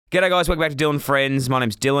G'day guys, welcome back to Dylan Friends. My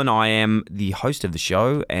name's Dylan. I am the host of the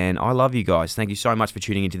show and I love you guys. Thank you so much for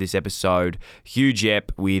tuning into this episode. Huge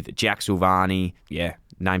ep with Jack Silvagni. Yeah,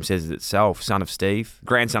 name says it itself. Son of Steve,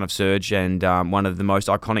 grandson of Serge, and one of the most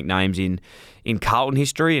iconic names in Carlton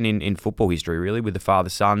history and in football history, really, with the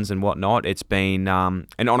father-sons and whatnot. It's been an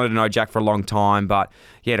honour to know Jack for a long time, but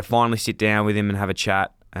yeah, to finally sit down with him and have a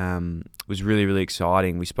chat was really, really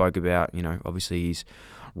exciting. We spoke about, obviously his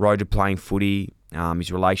road to playing footy,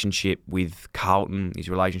 his relationship with Carlton, his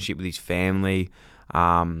relationship with his family,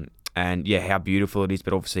 and yeah, how beautiful it is,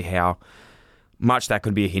 but obviously how much that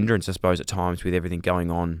could be a hindrance, I suppose, at times with everything going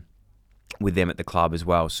on with them at the club as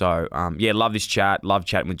well. So, yeah, love this chat, love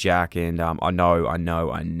chatting with Jack, and I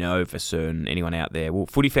know for certain anyone out there, well,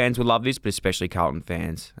 footy fans will love this, but especially Carlton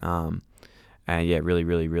fans. And yeah, really,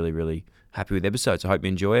 really, really, really happy with the episode. So I hope you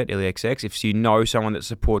enjoy it, LEXX. If you know someone that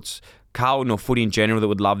supports Carlton or footy in general that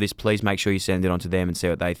would love this, please make sure you send it on to them and see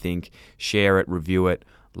what they think. Share it, review it,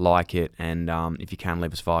 like it, and if you can,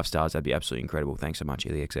 leave us 5 stars. That'd be absolutely incredible. Thanks so much,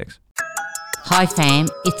 LEXX. Hi fam,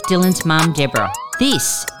 it's Dylan's mum, Deborah.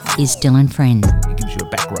 This is Dylan Friends. It gives you a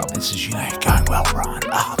back rub. This is, going well, Brian.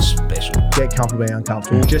 It's special. Get comfortable, be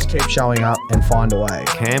uncomfortable. Just keep showing up and find a way.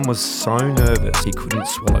 Cam was so nervous he couldn't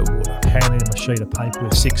swallow water. Handed him a sheet of paper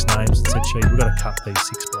with 6 names and said, "We've got to cut these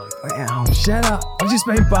 6 blokes." Wow, shut up. I've just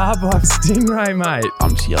been barbed by a stingray, mate.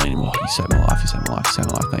 I'm just yelling anymore. You saved my life, you saved my life, you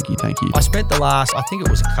saved my life. Thank you, thank you. I spent the last, I think it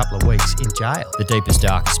was a couple of weeks in jail. The deepest,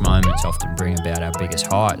 darkest moments often bring about our biggest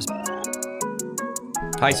highs.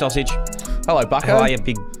 Hey, Sausage. Hello, Bucko. How are you,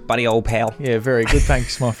 big buddy old pal? Yeah, very good.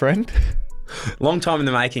 Thanks, my friend. Long time in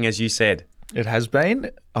the making, as you said. It has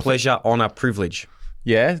been. Pleasure, honour, privilege.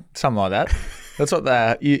 Yeah, something like that. That's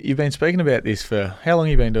what you've been speaking about this for. How long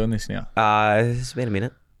have you been doing this now? It's been a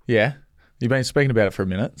minute. Yeah. You've been speaking about it for a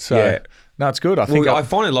minute. So, yeah. No, it's good. I think I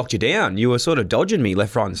finally locked you down. You were sort of dodging me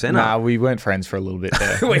left, right and centre. Nah, we weren't friends for a little bit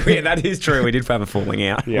there. Yeah, that is true. We did have a falling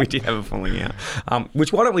out. Yeah. We did have a falling out.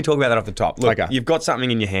 Why don't we talk about that off the top? Look, Okay. You've got something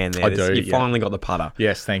in your hand there. I do, You've yeah. finally got the putter.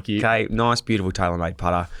 Yes, thank you. Okay, nice, beautiful, tailor-made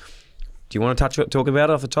putter. Do you want to talk about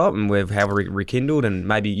it off the top and how we rekindled, and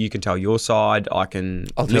maybe you can tell your side, I can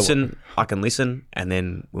listen, and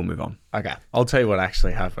then we'll move on. Okay, I'll tell you what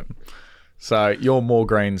actually happened. So, your Moore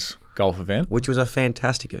Greens golf event, Which was a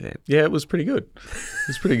fantastic event. yeah, it was pretty good. It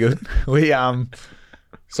was pretty good.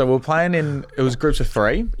 So we're playing it was groups of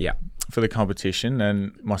 3 Yeah. for the competition,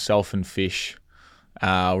 and myself and Fish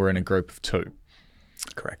were in a group of 2.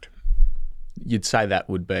 Correct. You'd say that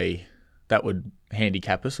would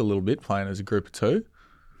handicap us a little bit playing as a group of 2.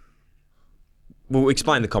 We'll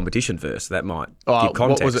explain the competition first. That might Oh, give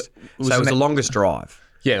context. what was it? So it was the longest drive.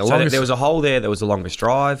 Yeah, the So longest. there was a hole there that was the longest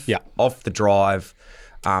drive. Yeah. Off the drive,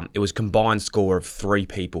 it was combined score of 3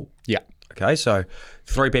 people. Yeah. Okay, so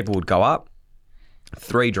 3 people would go up,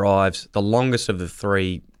 3 drives. The longest of the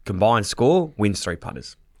 3 combined score wins 3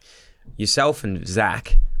 putters. Yourself and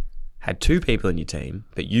Zach had 2 people in your team,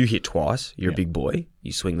 but you hit twice. You're a big boy.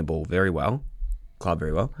 You swing the ball very well, club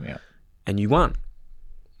very well, Yeah. and you won.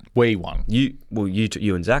 We won. You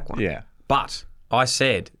and Zach won. Yeah. But I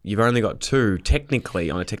said you've only got 2.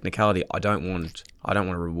 Technically, on a technicality, I don't want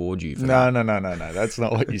to reward you for that. No. That's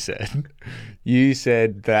not what you said. You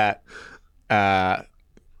said that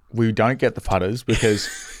we don't get the putters because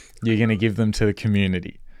you're going to give them to the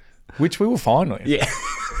community, which we were fine with. Yeah,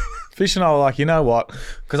 Fish and I were like, you know what?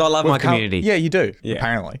 because I love my community. Yeah, you do. Yeah.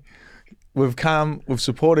 Apparently, we've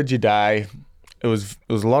supported your day. It was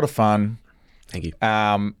a lot of fun. Thank you.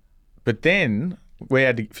 But then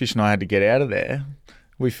Fish and I had to get out of there.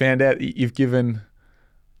 We found out that you've given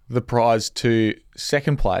the prize to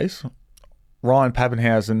second place, Ryan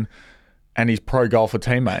Pappenhausen and his pro golfer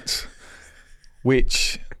teammates,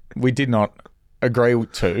 which we did not agree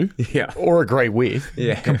to Yeah. or agree with.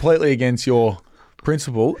 Yeah. Completely against your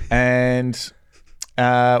principle. And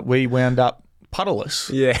we wound up putterless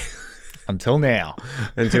Yeah. until now.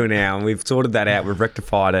 Until now, and we've sorted that out. We've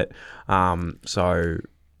rectified it. So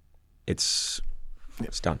it's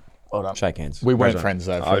done. Well done. Shake hands. We weren't Well done. friends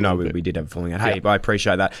though. for Oh a no, little bit. we did have a falling out. Hey, Yeah. I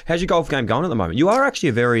appreciate that. How's your golf game going at the moment? You are actually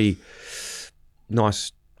a very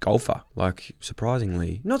nice golfer. Like not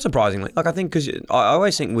surprisingly. Like I think because I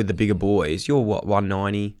always think with the bigger boys, you're what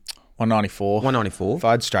 190, 194. 194. If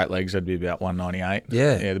I had straight legs, I'd be about 198.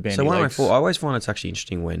 Yeah, Yeah, the bandy so 194. legs. I always find it's actually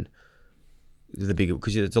interesting when the bigger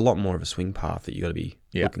because it's a lot more of a swing path that you got to be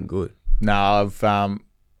looking good. No,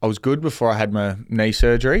 I was good before I had my knee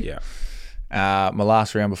surgery. Yeah. My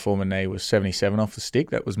last round before my knee was 77 off the stick.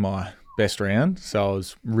 That was my best round, so I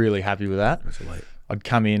was really happy with that. That's elite. I'd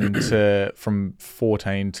come in to from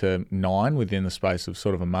 14 to 9 within the space of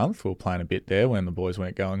sort of a month. We were playing a bit there when the boys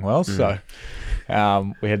weren't going well. So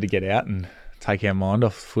we had to get out and take our mind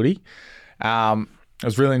off the footy. I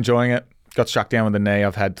was really enjoying it. Got struck down with the knee.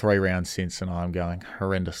 I've had 3 rounds since, and I'm going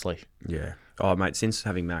horrendously. Yeah. Oh, mate, since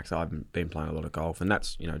having Max, I've been playing a lot of golf, and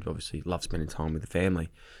that's, obviously love spending time with the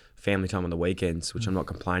family time on the weekends, which I'm not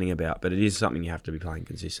complaining about, but it is something you have to be playing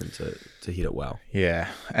consistent to hit it well. Yeah,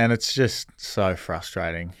 and it's just so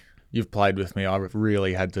frustrating. You've played with me. I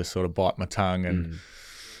really had to sort of bite my tongue and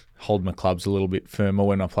hold my clubs a little bit firmer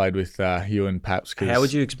when I played with you and Paps. How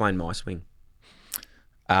would you explain my swing?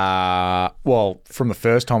 Well, from the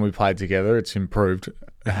first time we played together, it's improved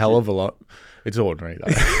a hell of a lot. It's ordinary,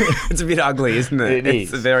 though. It's a bit ugly, isn't it?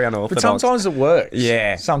 It's very unorthodox. But sometimes it works.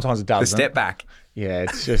 Yeah. Sometimes it doesn't. The step back. Yeah,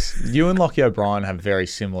 it's just you and Lockie O'Brien have very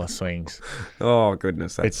similar swings. Oh,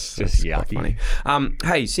 goodness. It's just quite yucky. Funny.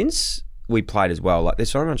 Hey, since we played as well, like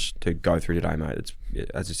there's so much to go through today, mate. It's,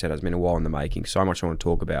 as I said, it's been a while in the making. So much I want to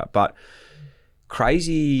talk about. But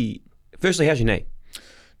crazy. Firstly, how's your knee?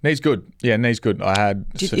 Knee's good. Yeah, knee's good. I had.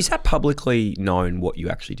 Is that publicly known what you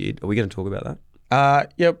actually did? Are we going to talk about that?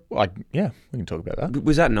 Yeah, we can talk about that.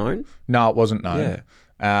 Was that known? No, it wasn't known.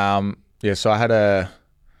 Yeah. So I had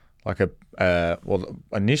well,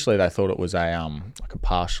 initially they thought it was like a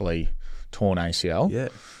partially torn ACL. Yeah.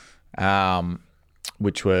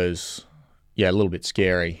 Which was, a little bit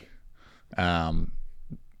scary.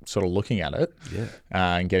 Sort of looking at it. Yeah.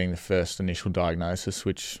 And getting the first initial diagnosis,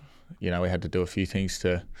 which, we had to do a few things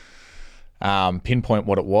to pinpoint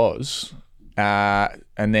what it was.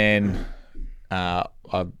 And then I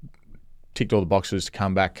ticked all the boxes to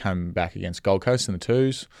come back against Gold Coast in the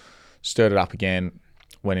twos, stirred it up again,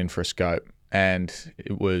 went in for a scope, and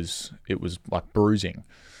it was like bruising.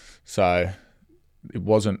 So it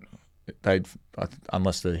wasn't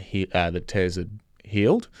unless the tears had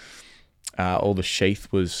healed, all the sheath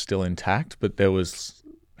was still intact, but there was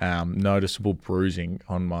noticeable bruising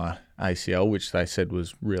on my ACL, which they said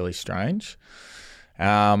was really strange.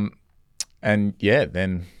 And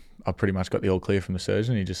then I pretty much got the all clear from the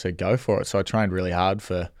surgeon. He just said, go for it. So I trained really hard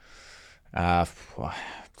for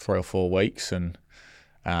 3 or 4 weeks and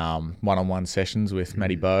one-on-one sessions with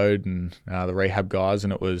Matty Bode and the rehab guys.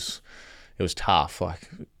 And it was tough. Like,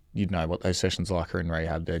 you'd know what those sessions like are in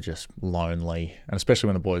rehab. They're just lonely. And especially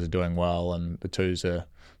when the boys are doing well and the twos were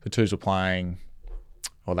playing,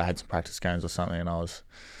 or they had some practice games or something, and I was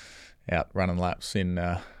out running laps in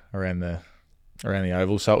around the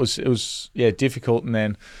oval. So it was difficult. And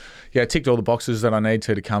then I ticked all the boxes that I need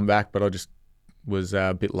to come back, but I just was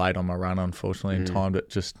a bit late on my run, unfortunately, and timed it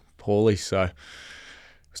just poorly. So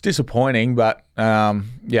it's disappointing, but I'm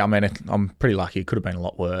pretty lucky. It could have been a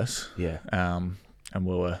lot worse. Yeah. And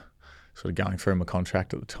we were sort of going through my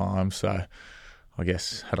contract at the time. So I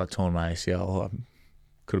guess had I torn my ACL, I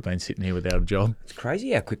could have been sitting here without a job. It's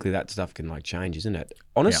crazy how quickly that stuff can change, isn't it?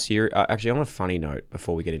 On a actually, on a funny note,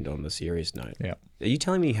 before we get into on the serious note, are you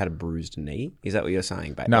telling me you had a bruised knee? Is that what you're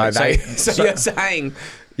saying? No,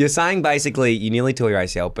 you're saying basically you nearly tore your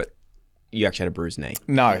ACL, but you actually had a bruised knee.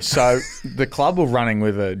 No, so the club were running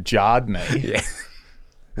with a jarred knee. Yeah.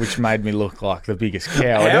 Which made me look like the biggest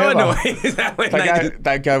cow. How annoying is that when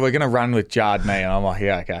they go, we're going to run with jarred knee. And I'm like,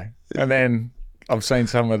 yeah, okay. And then I've seen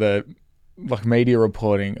some of the media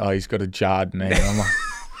reporting, he's got a jarred knee. And I'm like,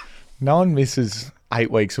 no one misses 8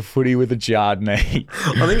 weeks of footy with a jarred knee.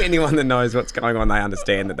 I think anyone that knows what's going on, they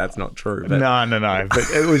understand that that's not true. But... No. But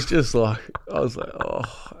it was just like, I was like, oh.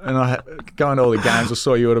 And going to all the games, I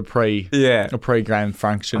saw you at a pre-game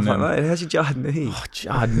function. I was like, mate, how's your jarred knee? Oh,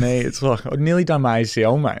 jarred knee. It's like, I've nearly done my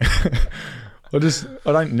ACL, mate.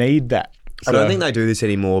 I don't need that. I don't think they do this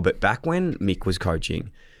anymore, but back when Mick was coaching,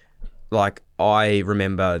 like, I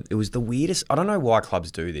remember it was the weirdest. I don't know why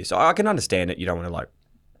clubs do this. I can understand it. You don't want to,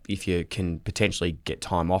 if you can potentially get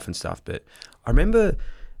time off and stuff. But I remember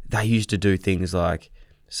they used to do things like,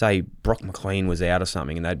 say, Brock McLean was out or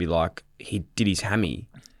something, and they'd be like, he did his hammy.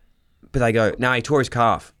 But they go, no, he tore his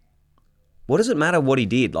calf. What does it matter what he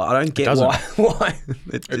did? I don't get why.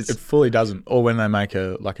 It fully doesn't. Or when they make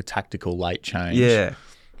a tactical late change. Yeah.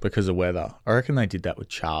 Because of weather. I reckon they did that with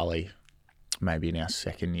Charlie, maybe in our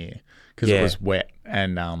second year, because it was wet,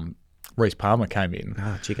 and Reece Palmer came in.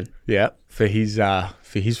 Chicken. Yeah, for his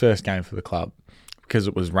first game for the club, because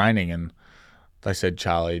it was raining, and they said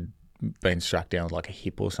Charlie been struck down with a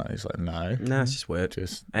hip or something. He's like, no, it's just wet.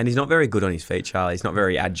 And he's not very good on his feet, Charlie. He's not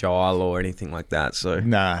very agile or anything like that. So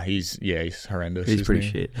he's horrendous. He's pretty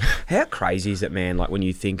shit. How crazy is it, man? When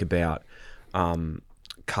you think about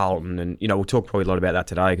Carlton, and we'll talk probably a lot about that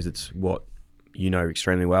today because it's what you know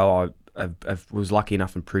extremely well. I was lucky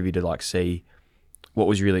enough and privy to see what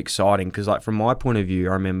was really exciting, because like from my point of view,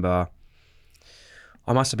 I remember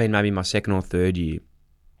I must have been maybe my second or third year,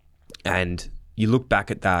 and you look back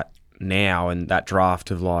at that now and that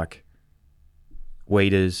draft of like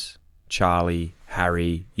Weeders, Charlie,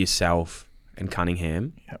 Harry, yourself, and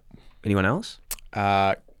Cunningham. Yep. Anyone else?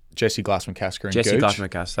 Jesse Glass-McCasker and Jesse Gooch.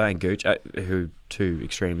 Glass-McCasker and Gooch, who two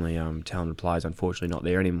extremely talented players, unfortunately not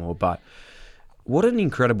there anymore. But what an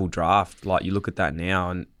incredible draft. Like, you look at that now,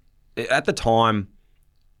 and at the time,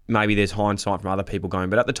 maybe there's hindsight from other people going,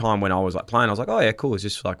 but at the time when I was like playing, I was like, oh yeah, cool, it's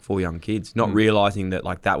just like 4 young kids, not realising that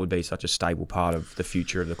like that would be such a stable part of the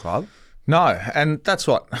future of the club. No, and that's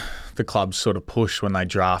what the clubs sort of push when they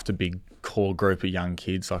draft a big core group of young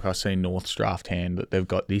kids. Like I see North's draft hand that they've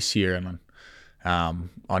got this year, and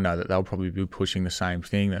I know that they'll probably be pushing the same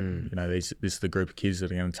thing, that you know, this is the group of kids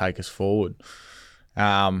that are going to take us forward.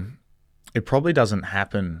 It probably doesn't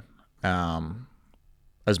happen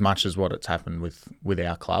as much as what it's happened with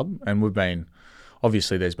our club, and we've been,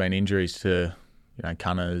 obviously there's been injuries to, you know,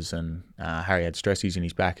 Cunners, and Harry had stressies in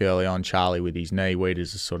his back early on. Charlie with his knee.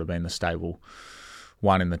 Weeders has sort of been the stable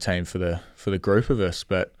one in the team for the group of us.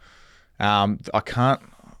 But I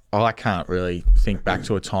can't really think back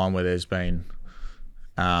to a time where there's been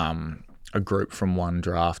a group from one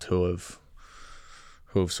draft who have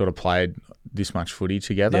sort of played this much footy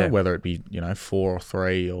together, whether it be, you know, 4 or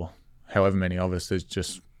 3 or however many of us. There's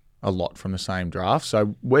just a lot from the same draft.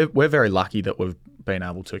 So we're very lucky that we've been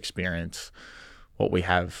able to experience what we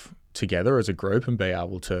have together as a group and be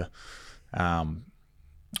able to, I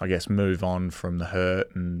guess, move on from the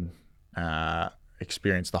hurt and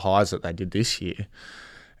experience the highs that they did this year.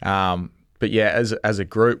 But yeah, as a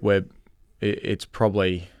group, it's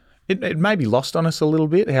probably, it may be lost on us a little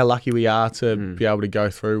bit how lucky we are to be able to go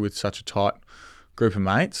through with such a tight group of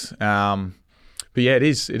mates. But yeah, it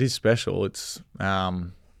is special. It's I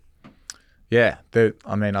mean,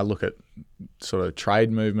 I look at sort of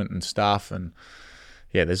trade movement and stuff, and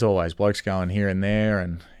yeah, there's always blokes going here and there,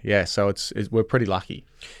 and yeah, so we're pretty lucky.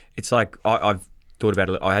 It's like I've thought about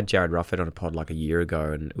it. I had Jared Ruffhead on a pod like a year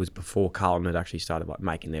ago, and it was before Carlton had actually started like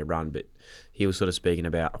making their run, but he was sort of speaking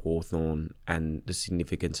about Hawthorn and the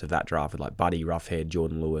significance of that draft with like Buddy, Ruffhead,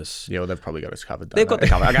 Jordan Lewis. Yeah, well, they've probably got us covered. They've got the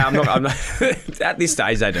cover. Okay, I'm not at this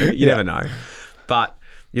stage they do. You never know. But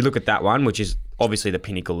you look at that one, which is obviously the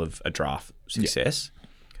pinnacle of a draft success. Yeah.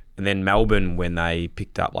 And then Melbourne, when they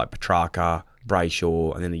picked up like Petrarca,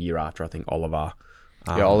 Brayshaw, and then the year after, I think Oliver.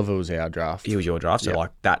 Oliver was our draft. He was your draft. So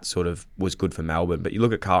like that sort of was good for Melbourne. But you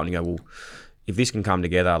look at Carlton and you go, well, if this can come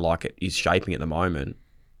together like it is shaping at the moment,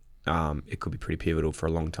 it could be pretty pivotal for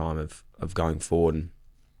a long time of going forward. And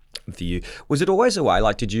for you, was it always a way?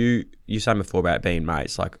 Like, did you said before about being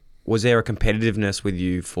mates? Like, was there a competitiveness with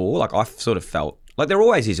you four? Like, I sort of felt like there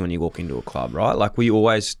always is when you walk into a club, right? Like, were you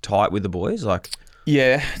always tight with the boys? Like,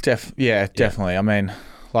 yeah, definitely. I mean,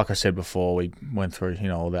 like I said before, we went through, you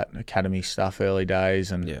know, all that academy stuff early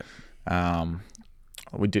days, and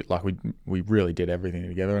we did we really did everything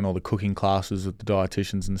together, and all the cooking classes with the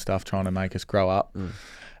dietitians and stuff, trying to make us grow up.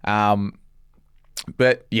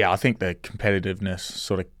 But yeah, I think the competitiveness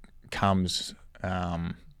sort of comes,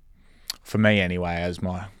 for me anyway, as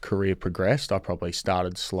my career progressed. I probably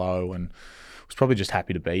started slow and was probably just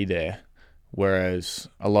happy to be there, whereas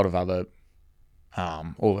a lot of other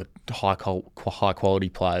all the high quality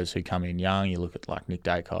players who come in young, you look at like Nick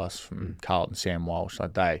Dacos from Carlton, Sam Walsh,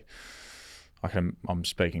 like I'm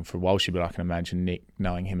speaking for Walshy, but I can imagine Nick,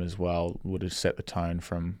 knowing him as well, would have set the tone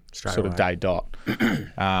from straight sort away. Of day dot.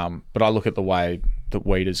 But I look at the way that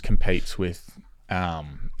Weeders competes with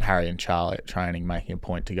Harry and Charlie at training, making a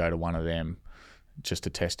point to go to one of them just to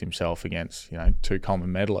test himself against, you know, 2 Coleman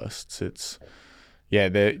medalists. It's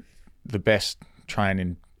they're the best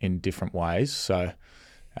train in different ways. So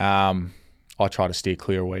I try to steer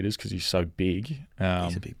clear of Weeders because he's so big.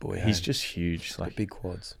 He's a big boy. He's just huge. Like big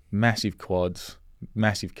quads. Massive quads,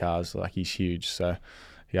 massive cars. Like, he's huge. So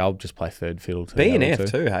yeah, I'll just play third fiddle to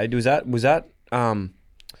B&F too. Hey, was that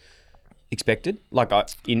expected? Like,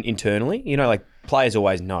 internally, you know, like players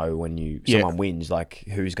always know when someone wins, like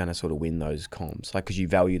who's going to sort of win those comps, like because you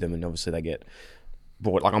value them, and obviously they get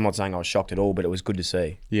brought. Like, I'm not saying I was shocked at all, but it was good to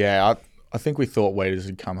see. Yeah, I think we thought Weeders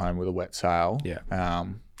had come home with a wet sail. Yeah.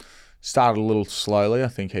 Started a little slowly. I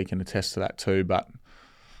think he can attest to that too, but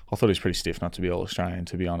I thought he was pretty stiff not to be All-Australian,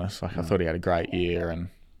 to be honest. Like, I thought he had a great year and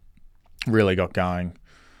really got going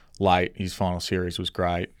late. His final series was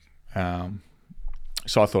great.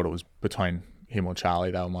 So I thought it was between him or Charlie.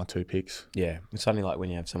 They were my 2 picks. Yeah. It's something like when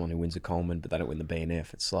you have someone who wins a Coleman but they don't win the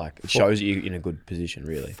B&F. It's like, it shows you in a good position,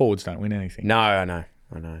 really. Forwards don't win anything. No, I know.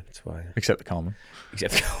 That's why. Except the Coleman. Yeah,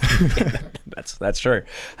 that's true.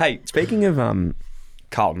 Hey, speaking of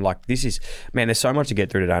Carlton, like this is, man, there's so much to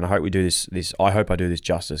get through today, and I hope we do this. I hope I do this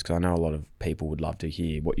justice because I know a lot of people would love to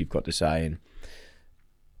hear what you've got to say, and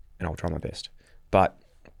I'll try my best. But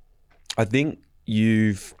I think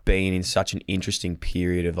you've been in such an interesting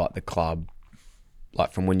period of like the club,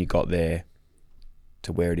 like from when you got there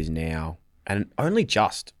to where it is now, and only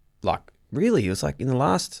just like really it was like in the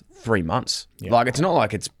last 3 months. Yeah. Like it's not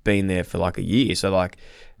like it's been there for like a year. So like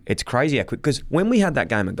it's crazy how quick. Because when we had that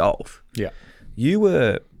game of golf, you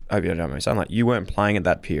were. I hope you don't know what I'm saying. Like you weren't playing at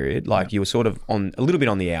that period. Like you were sort of on a little bit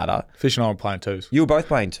on the outer. Fish and I were playing twos. You were both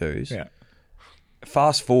playing twos. Yeah.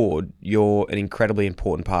 Fast forward, you're an incredibly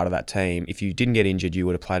important part of that team. If you didn't get injured, you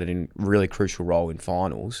would have played a really crucial role in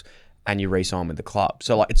finals, and you re-signed with the club.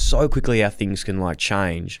 So like, it's so quickly how things can like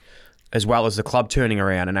change, as well as the club turning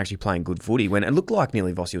around and actually playing good footy when it looked like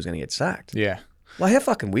nearly Vossi was going to get sacked. Yeah, like how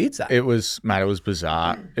fucking weird's that? It was, mate. It was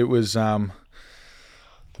bizarre. It was the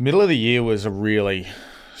middle of the year was a really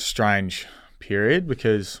strange period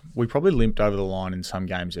because we probably limped over the line in some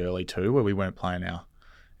games early too, where we weren't playing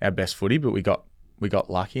our best footy, but we got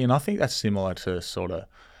lucky, and I think that's similar to sort of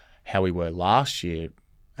how we were last year,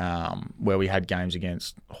 where we had games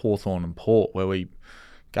against Hawthorn and Port where we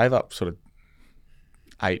gave up sort of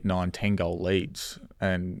 8, 9, 10 goal leads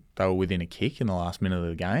and they were within a kick in the last minute of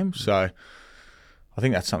the game. So I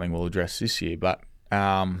think that's something we'll address this year. But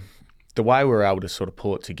the way we were able to sort of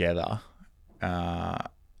pull it together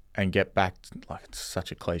and get back, like it's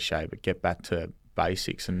such a cliche, but get back to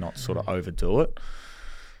basics and not sort of overdo it.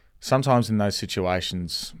 Sometimes in those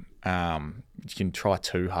situations, you can try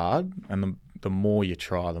too hard, and the more you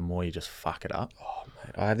try, the more you just fuck it up. Oh,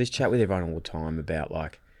 mate, I have this chat with everyone all the time about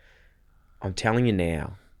like, I'm telling you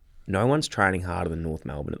now, no one's training harder than North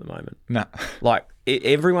Melbourne at the moment. No. Like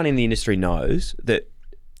everyone in the industry knows that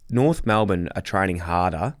North Melbourne are training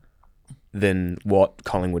harder than what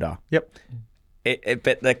Collingwood are. Yep.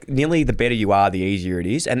 But like nearly the better you are, the easier it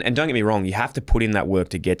is. And don't get me wrong, you have to put in that work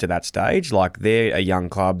to get to that stage. Like they're a young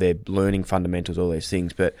club, they're learning fundamentals, all these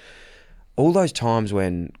things. But all those times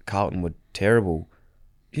when Carlton were terrible,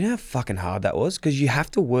 you know how fucking hard that was? Because you have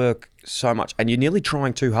to work so much and you're nearly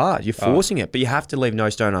trying too hard. You're forcing it, but you have to leave no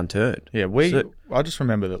stone unturned. Yeah, I just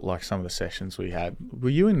remember that like some of the sessions we had. Were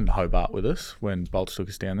you in Hobart with us when Bolts took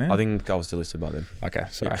us down there? I think I was delisted by then. Okay,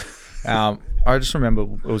 sorry. Yeah. I just remember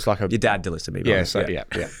it was like a... Your dad delisted me. Yeah, so yeah.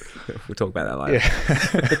 We'll talk about that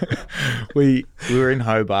later. Yeah. we were in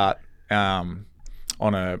Hobart on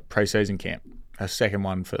a pre-season camp, a second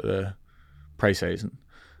one for the pre-season.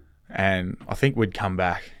 And I think we'd come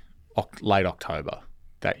back late October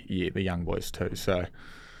that year, the young boys too. So,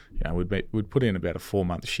 we'd put in about a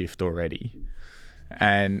 4-month shift already.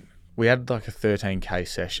 And we had like a 13K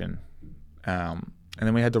session. And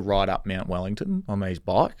then we had to ride up Mount Wellington on these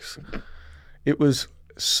bikes. It was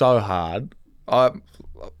so hard.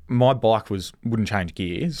 My bike wouldn't change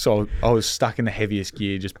gear, so I was stuck in the heaviest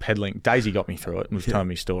gear, just pedaling. Daisy got me through it and was telling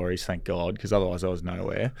me stories, thank God, because otherwise I was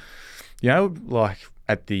nowhere. Like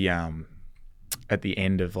at the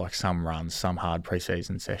end of like some runs, some hard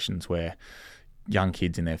pre-season sessions where young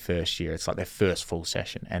kids in their first year, it's like their first full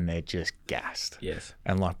session and they're just gassed. Yes.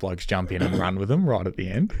 And like blokes jump in and run with them right at the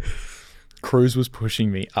end. Cruz was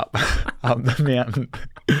pushing me up the mountain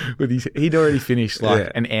he'd already finished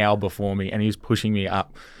an hour before me and he was pushing me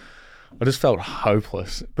up. I just felt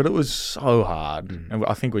hopeless, but it was so hard. And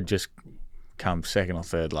I think we'd just come second or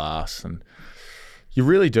third last. And you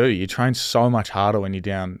really do. You train so much harder when you're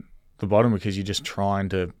down the bottom because you're just trying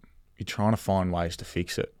to find ways to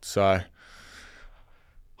fix it. So,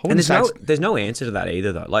 and there's no answer to that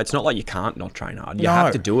either though. Like it's not like you can't not train hard. You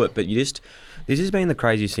have to do it, but this has been the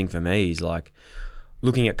craziest thing for me is like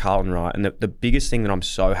looking at Carlton, right? And the biggest thing that I'm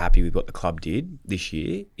so happy with what the club did this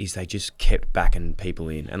year is they just kept backing people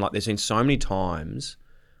in. And like there's been so many times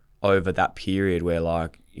over that period where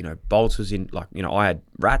like, Bolts was in, like, I had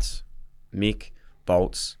Rats, Mick,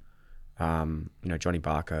 Bolts, Johnny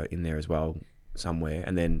Barker in there as well somewhere.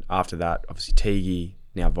 And then after that, obviously Teague,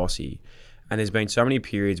 now Vossi. And there's been so many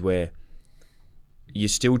periods where you're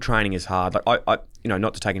still training as hard. Like I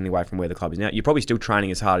not to take anything away from where the club is now, you're probably still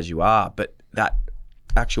training as hard as you are, but that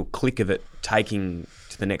actual click of it taking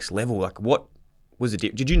to the next level, like what was it?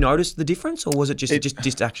 Did you notice the difference, or was it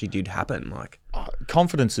just actually did happen? Like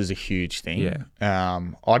confidence is a huge thing. Yeah.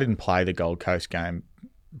 I didn't play the Gold Coast game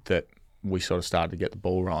that we sort of started to get the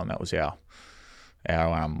ball rolling. That was our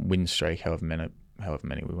win streak, however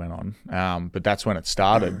many we went on. But that's when it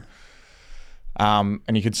started. And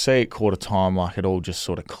you could see at quarter time, like it all just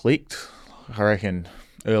sort of clicked. I reckon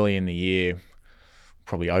early in the year,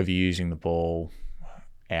 probably overusing the ball.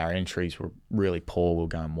 Our entries were really poor. We were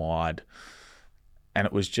going wide. And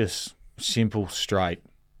it was just simple, straight,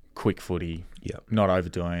 quick footy. Yep. Not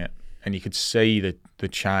overdoing it, and you could see the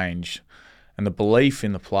change and the belief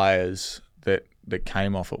in the players that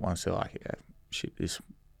came off it once. They're like, yeah, shit, this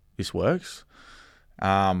works.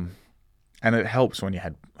 And it helps when you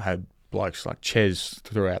had blokes like Ches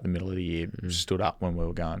throughout the middle of the year stood up when we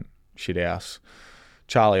were going shit house.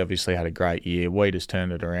 Charlie obviously had a great year. Weeders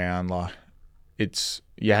turned it around. Like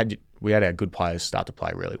we had our good players start to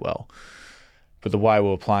play really well, but the way we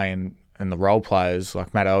were playing and the role players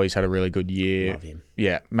like Matt Owies had a really good year. Love him.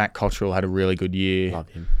 Yeah, Matt Cottrell had a really good year. Love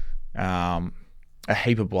him. A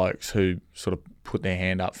heap of blokes who sort of put their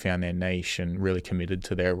hand up, found their niche, and really committed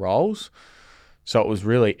to their roles. So it was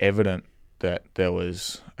really evident that there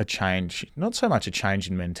was a change, not so much a change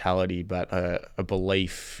in mentality, but a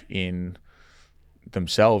belief in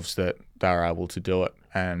themselves that they were able to do it.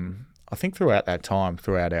 And I think throughout that time,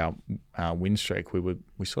 throughout our win streak,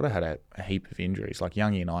 we sort of had a heap of injuries. Like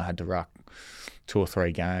Youngie and I had to ruck 2 or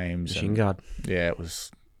 3 games. Machine guard. Yeah, it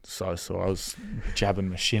was so sore. I was jabbing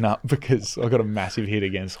my shin up because I got a massive hit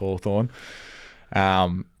against Hawthorn.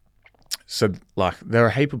 So, like, there were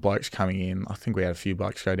a heap of blokes coming in. I think we had a few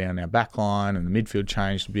blokes go down our back line and the midfield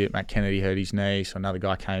changed a bit. Matt Kennedy hurt his knee, so another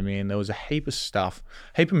guy came in. There was a heap of stuff,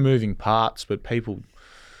 heap of moving parts, but people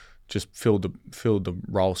just filled the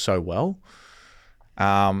role so well.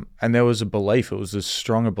 And there was a belief. It was as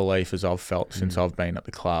strong a belief as I've felt since I've been at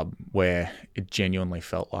the club, where it genuinely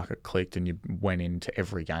felt like it clicked and you went into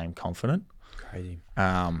every game confident. Crazy.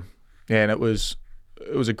 Yeah, and it was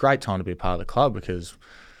a great time to be a part of the club because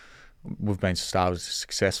we've been starved of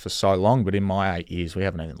success for so long, but in my 8 years, we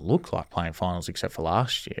haven't even looked like playing finals except for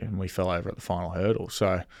last year, and we fell over at the final hurdle.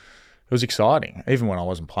 So it was exciting. Even when I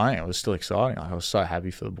wasn't playing, it was still exciting. Like, I was so happy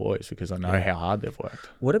for the boys because I know how hard they've worked.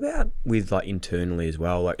 What about with like internally as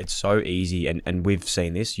well? Like, it's so easy, and we've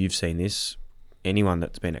seen this, you've seen this, anyone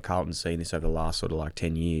that's been at Carlton's seen this over the last sort of like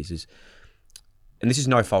 10 years and this is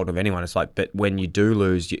no fault of anyone. It's like, but when you do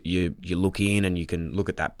lose, you look in and you can look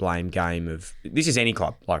at that blame game of, this is any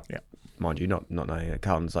club, like, mind you, not knowing that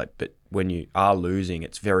Carlton's like, but when you are losing,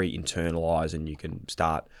 it's very internalised and you can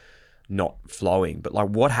start not flowing. But like,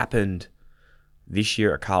 what happened this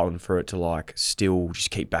year at Carlton for it to like still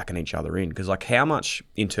just keep backing each other in? Because like, how much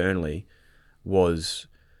internally was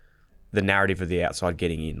the narrative of the outside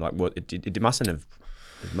getting in? Like, what it mustn't have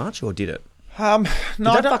as much, or did it? No, Did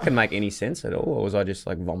that fucking make any sense at all, or was I just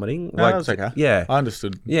like vomiting? No, like, that was okay. Yeah, I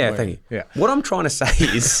understood. Yeah, thank you. Yeah. What I'm trying to say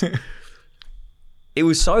is, it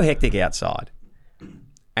was so hectic outside,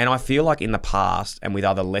 and I feel like in the past and with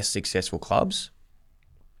other less successful clubs,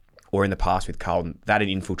 or in the past with Carlton, that had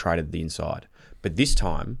infiltrated the inside. But this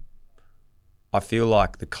time, I feel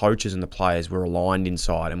like the coaches and the players were aligned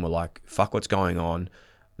inside and were like, "Fuck, what's going on?"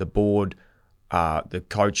 The board, the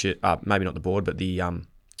coach, maybe not the board, but the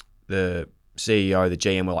CEO, the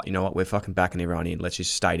GM were like, you know what, we're fucking backing everyone in. Let's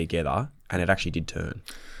just stay together. And it actually did turn.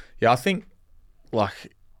 Yeah, I think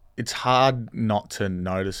like it's hard not to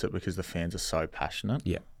notice it because the fans are so passionate.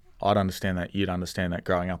 Yeah. I'd understand that. You'd understand that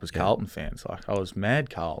growing up as Carlton fans. Like, I was mad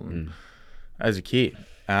Carlton as a kid.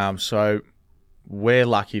 So we're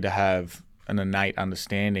lucky to have an innate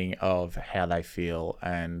understanding of how they feel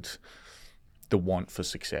and the want for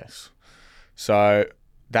success. So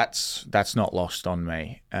that's not lost on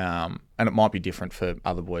me. And it might be different for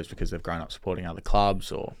other boys because they've grown up supporting other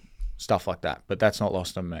clubs or stuff like that, but that's not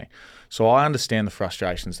lost on me. So I understand the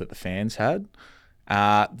frustrations that the fans had.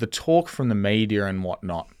 The talk from the media and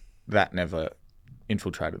whatnot, that never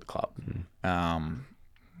infiltrated the club.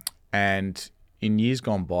 And in years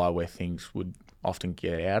gone by where things would often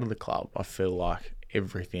get out of the club, I feel like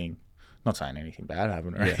everything, not saying anything bad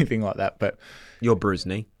happened or anything like that, but Your bruised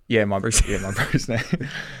knee. yeah, my bruised knee.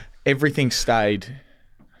 Everything stayed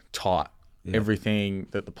tight. Yeah. Everything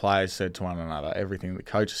that the players said to one another, everything the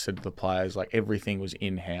coaches said to the players, like everything was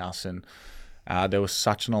in-house, and there was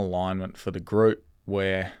such an alignment for the group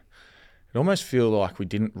where it almost feel like we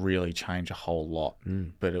didn't really change a whole lot,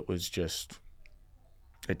 but it just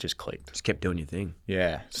clicked. Just kept doing your thing.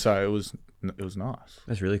 Yeah, so it was nice.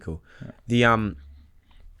 That's really cool.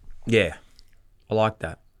 Yeah. I like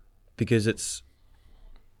that because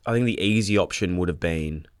I think the easy option would have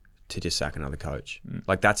been to just sack another coach.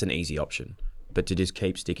 Like, that's an easy option, but to just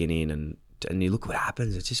keep sticking in and you look what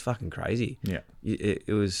happens. It's just fucking crazy. Yeah, it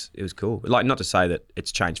was cool. Like, not to say that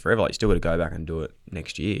it's changed forever. Like, you still got to go back and do it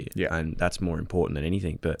next year. Yeah, and that's more important than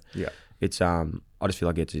anything. But it's I just feel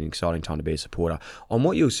like it's an exciting time to be a supporter. On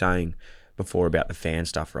what you were saying before about the fan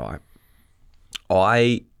stuff, right?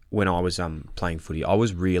 When I was playing footy, I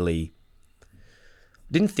was really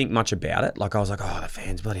didn't think much about it. Like, I was like, oh, the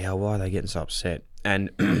fans, bloody hell, why are they getting so upset?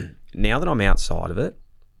 And now that I'm outside of it,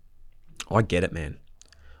 I get it, man.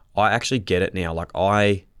 I actually get it now. Like,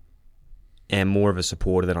 I am more of a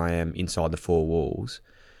supporter than I am inside the four walls.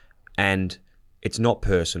 And it's not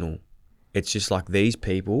personal. It's just like these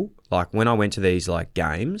people, like when I went to these like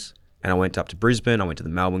games and I went up to Brisbane, I went to the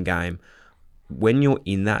Melbourne game, when you're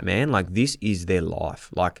in that, man, like this is their life.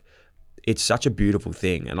 Like it's such a beautiful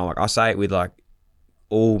thing. And I say it with like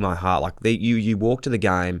all my heart. Like you walk to the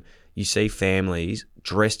game, you see families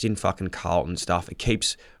dressed in fucking Carlton stuff. It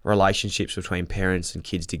keeps relationships between parents and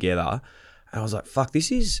kids together. And I was like, fuck,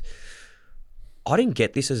 I didn't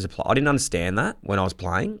get this as a player. I didn't understand that when I was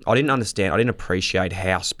playing. I didn't appreciate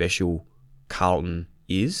how special Carlton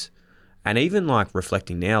is. And even like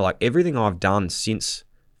reflecting now, like everything I've done since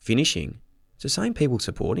finishing, it's the same people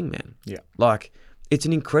supporting, man. Yeah. Like it's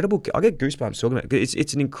an incredible, I get goosebumps talking about it.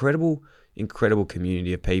 It's an incredible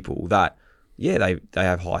community of people that, yeah, they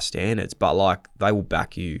have high standards, but like they will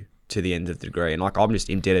back you to the end of the degree. And like I'm just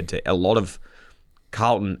indebted to a lot of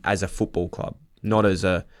Carlton as a football club, not as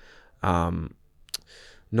a,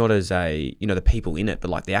 the people in it,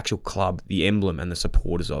 but like the actual club, the emblem and the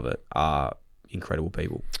supporters of it are incredible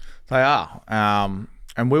people. They are.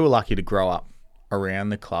 And we were lucky to grow up around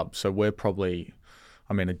the club. So we're probably,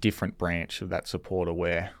 a different branch of that supporter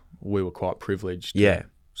where we were quite privileged to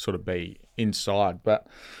sort of be inside. But,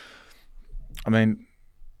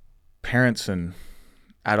 parents and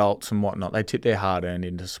adults and whatnot, they tip their hard-earned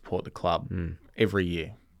in to support the club every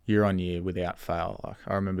year on year without fail. Like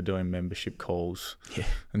I remember doing membership calls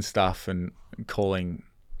and stuff and calling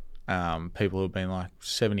people who've been like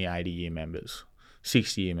 70, 80-year members,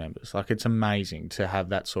 60-year members. Like it's amazing to have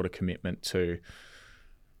that sort of commitment to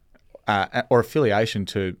or affiliation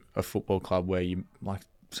to a football club where you, like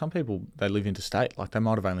some people, they live interstate. Like they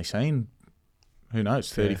might have only seen, who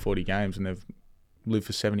knows, 30, 40 games and they've lived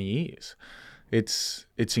for 70 years. It's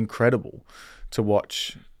incredible to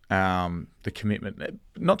watch the commitment,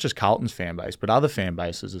 not just Carlton's fan base, but other fan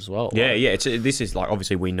bases as well. Yeah, yeah. This is like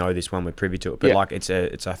obviously we know this one, we're privy to it, but like it's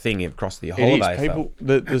a thing across the whole of AFL. People,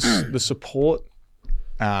 the support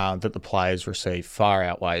that the players receive far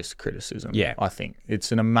outweighs the criticism. Yeah, I think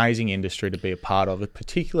it's an amazing industry to be a part of it,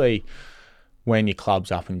 particularly when your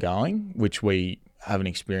club's up and going, which we haven't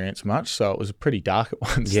experienced much. So it was pretty dark at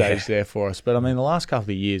one stage there for us. But the last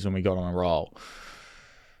couple of years when we got on a roll,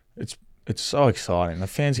 it's so exciting. The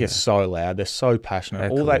fans get so loud. They're so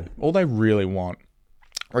passionate. All they really want,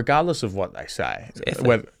 regardless of what they say,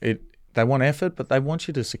 they want effort, but they want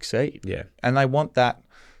you to succeed. Yeah, and they want that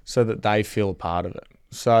so that they feel a part of it.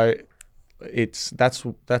 So that's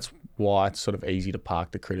why it's sort of easy to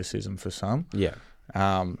park the criticism for some. Yeah,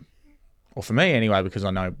 or for me anyway, because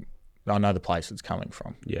I know the place it's coming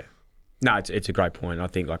from. Yeah, no, it's a great point. I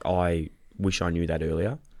think like I wish I knew that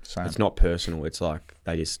earlier. Same. It's not personal. It's like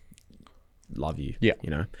they just love you. Yeah.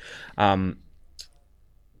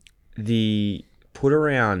 The put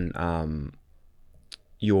around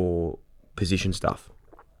your position stuff,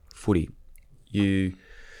 footy, you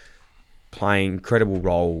play an incredible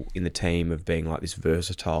role in the team of being like this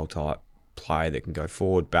versatile type player that can go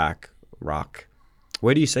forward, back, ruck.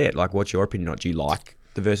 Where do you see it? Like, what's your opinion on it? Do you like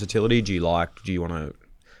the versatility? Do you want to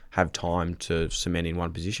have time to cement in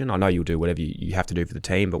one position? I know you'll do whatever you have to do for the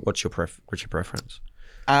team, but what's your preference?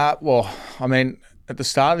 Well, at the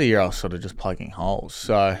start of the year, I was sort of just plugging holes.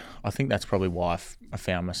 So I think that's probably why I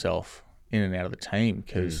found myself in and out of the team,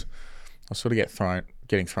 because I sort of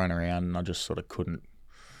getting thrown around and I just sort of couldn't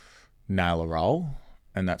nail a role.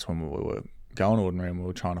 And that's when we were going ordinary and we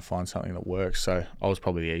were trying to find something that works. So I was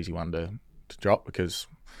probably the easy one to drop because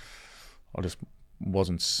I just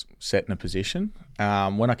wasn't set in a position.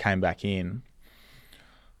 When I came back in,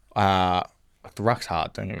 the ruck's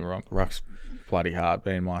hard, don't get me wrong. The ruck's bloody hard,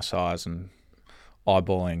 being my size and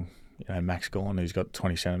eyeballing, Max Gorn, who's got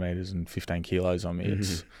 20 centimetres and 15 kilos on me.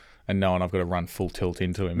 And knowing I've got to run full tilt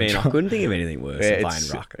into him. Man, I couldn't think of anything worse than playing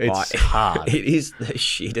ruck. It's hard. It is the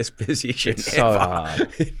shittest position It's ever. so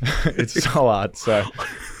hard. It's so hard. So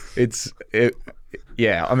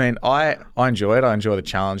I enjoy it. I enjoy the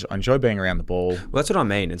challenge. I enjoy being around the ball. Well, that's what I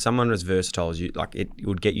mean. And someone as versatile as you, like it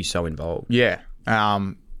would get you so involved. Yeah.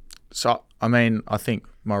 I think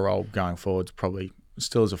my role going forward is probably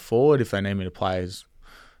still as a forward. If they need me to play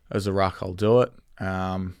as a ruck, I'll do it.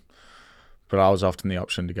 But I was often the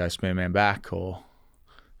option to go spare man back or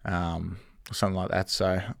something like that.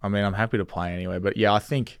 So, I'm happy to play anyway. But yeah, I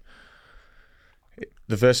think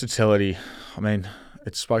the versatility,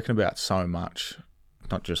 it's spoken about so much,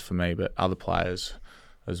 not just for me, but other players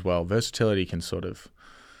as well. Versatility can sort of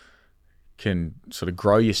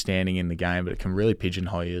grow your standing in the game, but it can really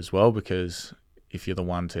pigeonhole you as well, because if you're the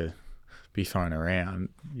one to be thrown around,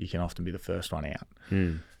 you can often be the first one out.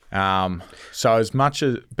 So as much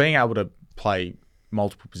as being able to play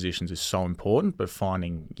multiple positions is so important, but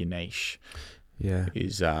finding your niche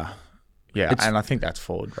is and I think that's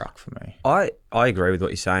forward ruck for me. I agree with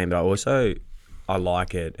what you're saying, but I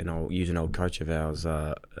like it, and I'll use an old coach of ours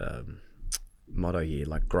motto here,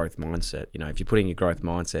 like growth mindset. You know, if you're putting your growth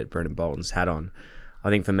mindset, Brendan Bolton's hat on, I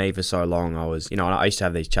think for me for so long I was, I used to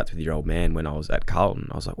have these chats with your old man when I was at Carlton.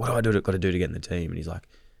 I was like, what do I got to do to get in the team? And he's like,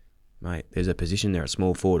 mate, there's a position there at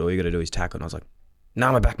small forward. All you got to do is tackle. And I was like, no,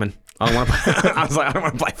 I'm a backman. I don't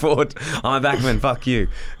want to play forward. I'm a backman. Fuck you.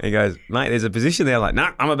 And he goes, mate, there's a position there. I'm like,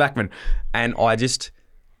 no, I'm a backman. And I just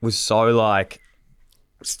was so like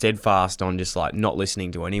steadfast on just like not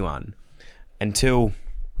listening to anyone until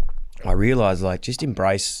I realised like just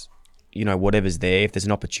embrace, whatever's there. If there's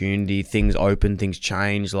an opportunity, things open, things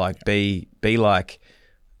change. Like be like,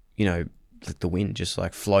 like the wind, just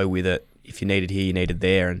like flow with it. If you need it here, you need it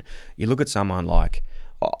there. And you look at someone like,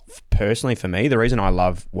 personally for me, the reason I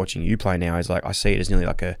love watching you play now is like I see it as nearly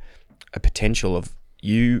like a potential of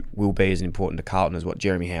you will be as important to Carlton as what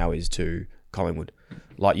Jeremy Howe is to Collingwood.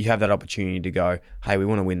 Like you have that opportunity to go, hey, we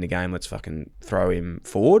want to win the game, let's fucking throw him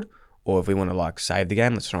forward. Or if we want to like save the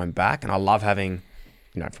game, let's throw him back. And I love having,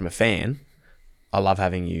 from a fan, I love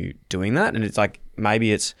having you doing that. And it's like,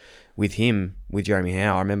 maybe it's with him, with Jeremy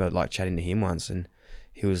Howe. I remember like chatting to him once and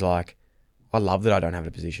he was like, I love that I don't have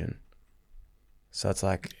a position. So it's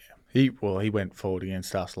like... He went forward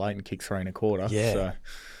against us late and kicked 3 1/4. Yeah. So,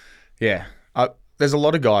 yeah. There's a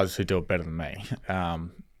lot of guys who do it better than me. At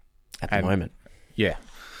the moment. Yeah.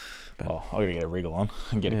 I've got to get a wriggle on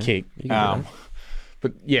and get a kick.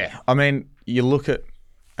 But yeah, I mean, you look at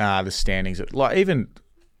the standings. Like even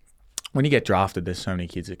when you get drafted, there's so many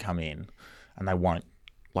kids that come in and they won't.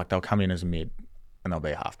 Like they'll come in as a mid and they'll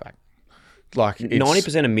be a halfback. Like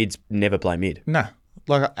 90% of mids never play mid. No.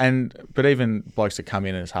 But even blokes that come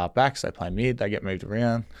in as halfbacks, they play mid, they get moved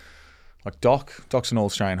around. Like Doc's an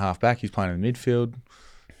All-Australian halfback, he's playing in the midfield.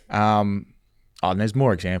 And there's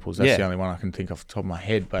more examples. That's the only one I can think off the top of my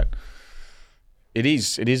head. But it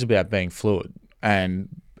is about being fluid and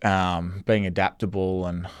being adaptable.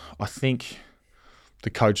 And I think the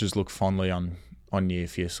coaches look fondly on you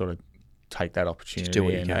if you sort of take that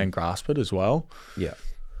opportunity and grasp it as well. Yeah.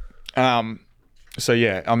 So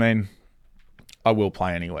yeah, I mean, I will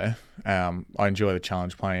play anywhere. I enjoy the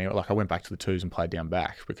challenge playing anywhere. Like I went back to the twos and played down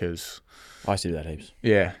back because I used to do that heaps.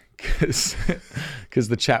 Yeah, because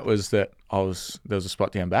the chat was that there was a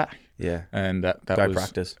spot down back. Yeah, and that was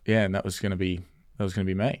practice. Yeah, and that was going to be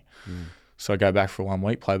me. Mm. So I go back for 1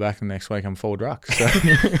 week, play back, and the next week I'm forward ruck. So.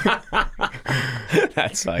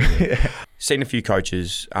 That's so good. Yeah. Seen a few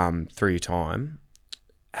coaches through your time.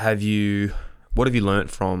 What have you learnt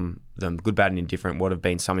from them, good, bad and indifferent? What have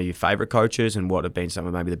been some of your favourite coaches and what have been some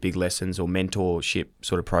of maybe the big lessons or mentorship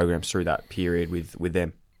sort of programs through that period with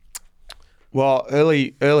them? Well,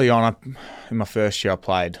 early on in my first year I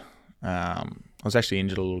played, I was actually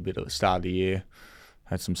injured a little bit at the start of the year.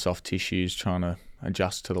 Had some soft tissues trying to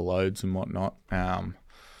adjust to the loads and whatnot.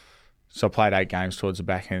 So I played 8 games towards the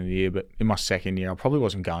back end of the year, but in my second year I probably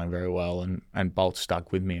wasn't going very well and Bolt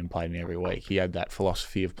stuck with me and played me every week. He had that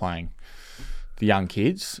philosophy of playing the young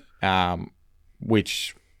kids,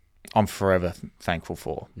 which I'm forever thankful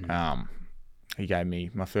for. He gave me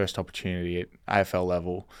my first opportunity at AFL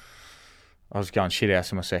level. I was going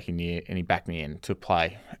shithouse in my second year and he backed me in to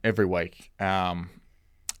play every week. And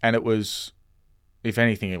it was, if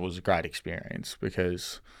anything, it was a great experience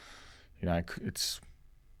because,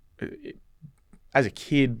 as a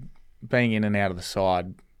kid, being in and out of the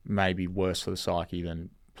side may be worse for the psyche than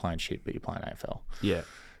playing shit, but you're playing AFL. Yeah.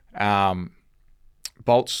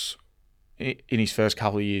 Bolt's, in his first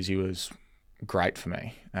couple of years, he was great for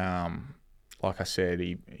me. Like I said,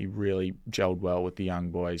 he really gelled well with the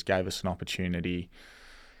young boys, gave us an opportunity.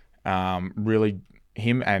 Really,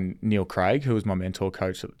 him and Neil Craig, who was my mentor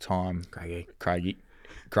coach at the time. Craigie,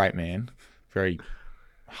 great man. Very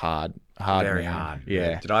hard Very man. hard.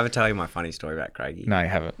 Yeah. Did I ever tell you my funny story about Craigie? No, you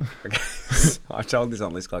haven't. Okay. I've told this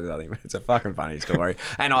on List Clubs, I think, but it's a fucking funny story.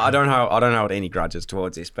 And I don't hold any grudges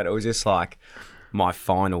towards this, but it was just like my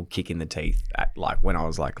final kick in the teeth at like when I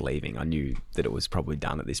was like leaving. I knew that it was probably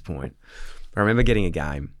done at this point. But I remember getting a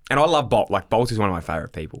game, and I love Bolt. Like Bolt is one of my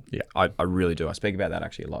favourite people. Yeah, I really do. I speak about that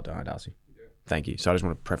actually a lot, don't I, Darcy? Yeah. Thank you. So I just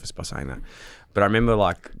want to preface by saying that. But I remember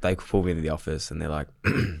like they pulled me into the office and they're like,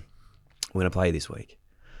 "We're going to play you this week."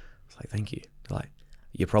 I was like, "Thank you." They're like,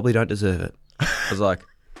 "You probably don't deserve it." I was like,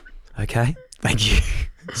 "Okay, thank you."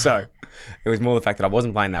 So it was more the fact that I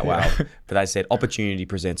wasn't playing that well, but they said opportunity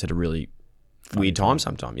presents at a really weird time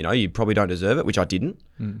sometime. You probably don't deserve it, which I didn't,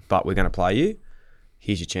 but we're going to play you.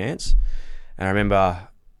 Here's your chance. And I remember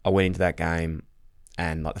I went into that game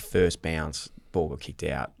and like the first bounce, ball got kicked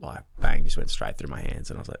out, like bang, just went straight through my hands.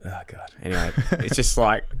 And I was like, oh God. Anyway, it's just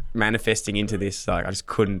like manifesting into this. Like I just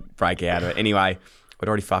couldn't break out of it. Anyway, I'd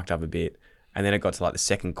already fucked up a bit. And then it got to like the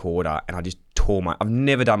second quarter and I just I've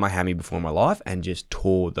never done my hammy before in my life and just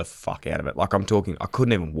tore the fuck out of it. Like I'm talking, I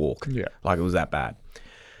couldn't even walk. Yeah. Like it was that bad.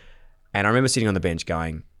 And I remember sitting on the bench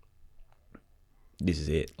going, this is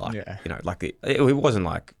it. Like, you know, like it wasn't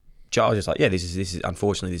like, Joe was just like, yeah, this is,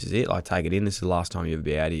 unfortunately, this is it. Like take it in. This is the last time you'll ever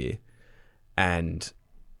be out of here. And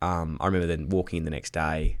I remember then walking in the next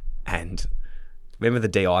day and remember the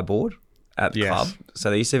DI board at the club? So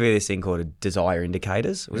there used to be this thing called a desire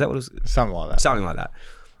indicators. Was that what it was? Something like that. Something like that.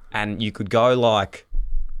 And you could go like,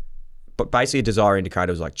 but basically a desire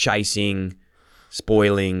indicator was like chasing,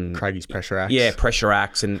 spoiling. Craigie's pressure acts. Yeah, pressure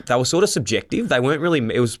acts. And they were sort of subjective. They weren't really,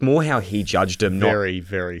 it was more how he judged them. Very,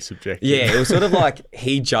 very subjective. Yeah, it was sort of like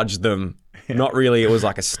he judged them. Not really, it was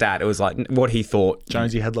like a stat. It was like what he thought.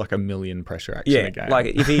 Jonesy had like 1 million pressure acts in a game. Like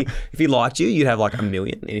if he liked you, you'd have like 1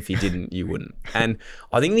 million. And if he didn't, you wouldn't. And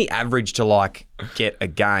I think the average to like get a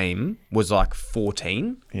game was like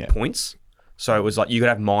 14 points. So it was like you could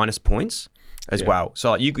have minus points as well.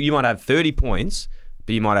 So like you might have 30 points,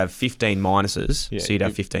 but you might have 15 minuses. Yeah, so you'd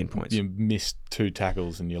have 15 points. You missed 2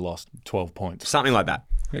 tackles and you lost 12 points. Something like that.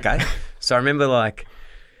 Okay. So I remember like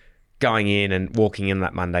going in and walking in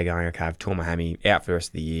that Monday going, okay, I've torn my hammy, out for the rest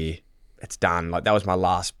of the year. It's done. Like that was my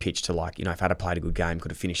last pitch to like, you know, if I had played a good game,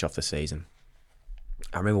 could have finished off the season.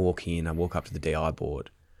 I remember walking in, I walk up to the DI board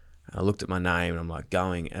and I looked at my name and I'm like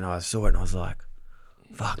going and I saw it and I was like,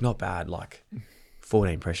 fuck, not bad. Like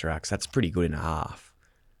 14 pressure acts, that's pretty good in a half.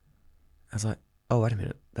 I was like, oh, wait a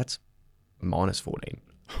minute, that's minus 14.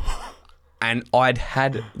 And I'd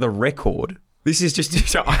had the record. This is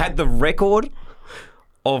just, I had the record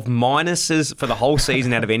of minuses for the whole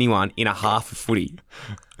season out of anyone in a half of footy.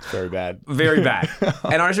 It's very bad. Very bad.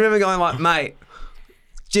 And I just remember going like, mate,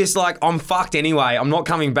 just like, I'm fucked anyway. I'm not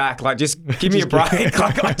coming back. Like, just give me a break.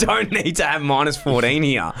 Like, I don't need to have minus 14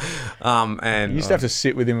 here. And You used to have to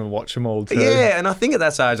sit with him and watch them all too. yeah, and I think at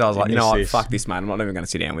that stage I was like, you know what, this. fuck this, mate. I'm not even going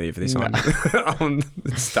to sit down with you for this one.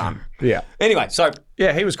 It's done. Yeah. Anyway, so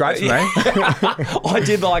Yeah, he was great for me. I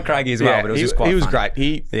did like Craigie as well, but it was just quite he was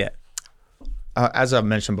funny. great. As I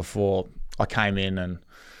mentioned before, I came in and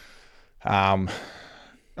I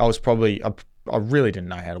was probably I really didn't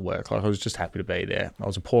know how to work. Like I was just happy to be there. I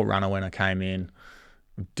was a poor runner when I came in.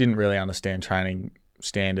 Didn't really understand training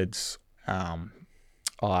standards. I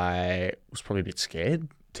was probably a bit scared,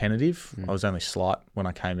 tentative. I was only slight when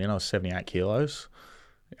I came in. I was 78 kilos.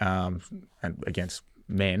 And against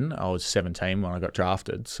men, I was 17 when I got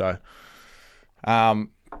drafted. So, that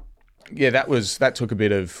took a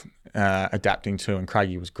bit of adapting to, and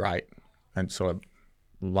Craigie was great and sort of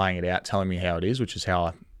laying it out, telling me how it is, which is how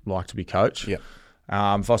I like to be coached. Yeah.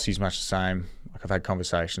 Vossi's much the same. Like I've had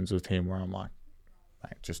conversations with him where I'm like,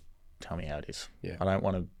 mate, just tell me how it is. Yeah. I don't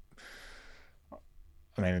want to.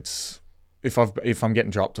 I mean, it's if I'm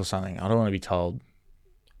getting dropped or something, I don't want to be told,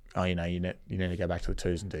 oh, you need to go back to the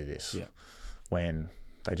twos and do this. Yeah. When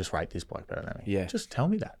they just rate this bloke better than me. Yeah. Just tell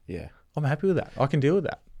me that. Yeah. I'm happy with that. I can deal with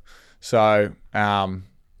that. So,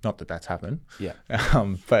 not that that's happened. Yeah.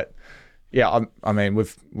 But yeah, I mean,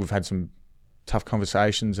 we've had some tough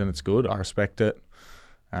conversations and it's good. I respect it.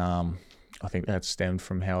 I think that stemmed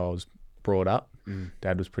from how I was brought up.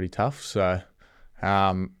 Dad was pretty tough. So,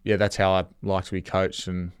 that's how I like to be coached.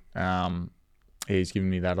 And he's given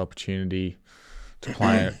me that opportunity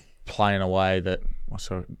to play in a way that I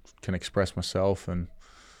sort of can express myself, and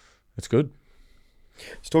it's good.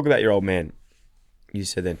 Let's talk about your old man. You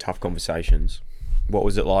said then tough conversations. What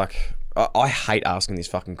was it like? I hate asking this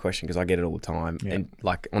fucking question because I get it all the time, and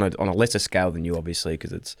like on a lesser scale than you, obviously,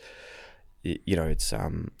 because it's it's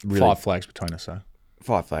really 5 flags between us, so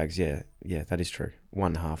 5 flags. Yeah, that is true.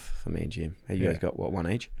 1.5 for me and Jim. You guys got what, 1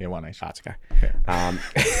 each? yeah, 1 each. That's okay.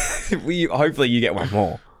 Hopefully you get 1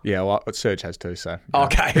 more. Yeah, well, Serge has 2, so yeah.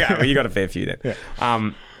 Okay, yeah, well, you got a fair few then.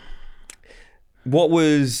 Yeah. What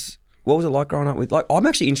was it like growing up with? Like, I'm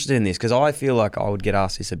actually interested in this because I feel like I would get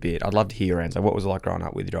asked this a bit. I'd love to hear your answer. What was it like growing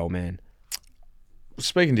up with your old man?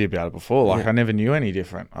 Speaking to you about it before, like I never knew any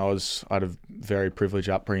different. I had a very privileged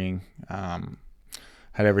upbringing.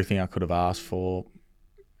 Had everything I could have asked for.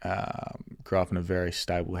 Grew up in a very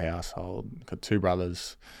stable household. Got 2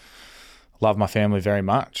 brothers. Love my family very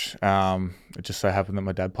much. It just so happened that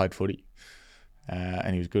my dad played footy,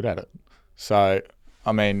 and he was good at it. So,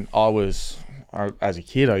 I mean, as a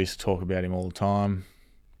kid, I used to talk about him all the time,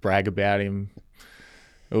 brag about him.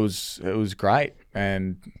 It was great,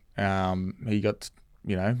 and he got,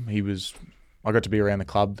 he was I got to be around the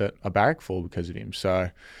club that I barrack for because of him. So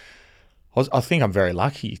I think I'm very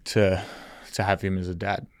lucky to have him as a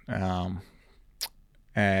dad.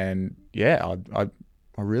 And yeah, I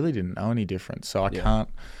really didn't know any different. So I can't.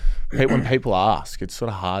 When people ask, it's sort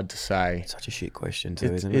of hard to say. Such a shit question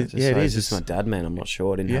too, isn't it it? is. It's just my dad, man. I'm not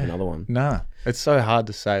sure. I didn't have another one. No, it's so hard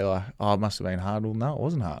to say like, oh, it must have been hard. Well, no, it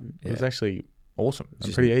wasn't hard. It was actually awesome.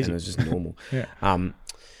 It's pretty easy. And it was just normal. Yeah.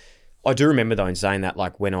 I do remember though in saying that,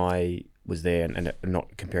 like when I was there, and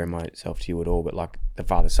not comparing myself to you at all, but like the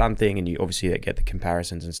father-son thing, and you obviously get the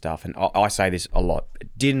comparisons and stuff. And I say this a lot.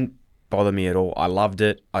 It didn't bother me at all. I loved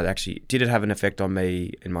it. Did it have an effect on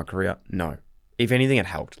me in my career? No. If anything, it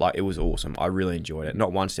helped. Like, it was awesome. I really enjoyed it.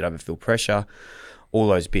 Not once did I ever feel pressure, all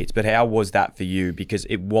those bits. But how was that for you? Because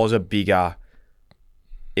it was a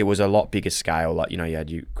lot bigger scale. Like, you know, you had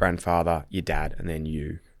your grandfather, your dad, and then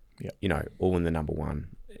you, you know, all in the number one,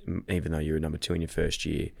 even though you were number two in your first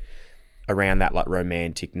year. Around that, like,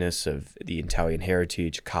 romanticness of the Italian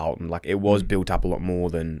heritage, Carlton, like, it was built up a lot more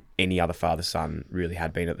than any other father-son really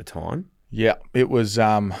had been at the time. Yeah, it was,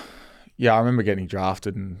 I remember getting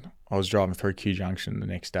drafted and I was driving through Kew Junction the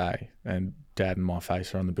next day and Dad and my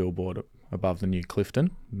face are on the billboard above the new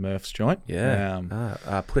Clifton, Murph's joint. Yeah.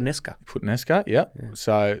 Puttanesca. Yeah.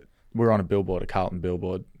 So we were on a billboard, a Carlton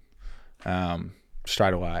billboard,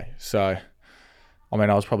 straight away. So, I mean,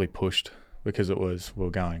 I was probably pushed because we were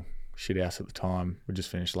going shit house at the time. We just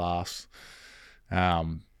finished last.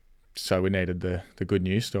 So we needed the good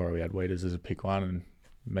news story. We had Weeders as a pick one and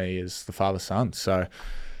me as the father-son. So,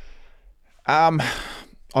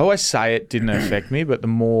 I always say it didn't affect me, but the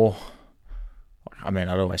more, I'd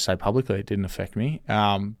always say publicly it didn't affect me.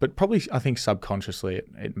 But probably, I think subconsciously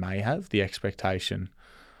it may have, the expectation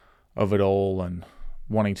of it all and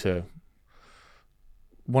wanting to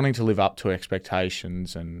live up to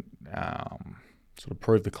expectations and sort of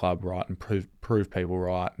prove the club right and prove people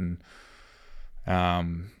right. And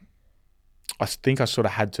I think I sort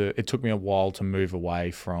of had to, it took me a while to move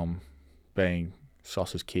away from being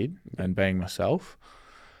Sauce's kid and being myself,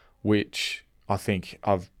 which I think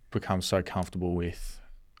I've become so comfortable with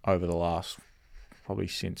over the last, probably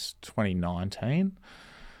since 2019,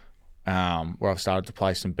 where I've started to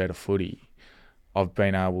play some better footy. I've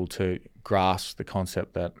been able to grasp the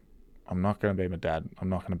concept that I'm not going to be my dad, I'm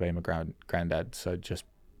not going to be my granddad, so just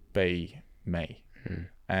be me.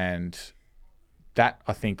 And that,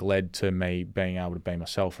 I think, led to me being able to be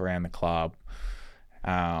myself around the club,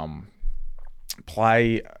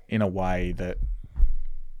 play in a way that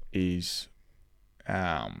is,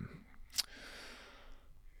 it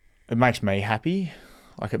makes me happy,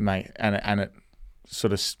 like and it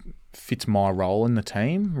sort of fits my role in the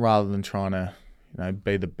team rather than trying to,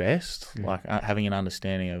 be the best. Like having an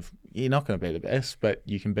understanding of you're not going to be the best, but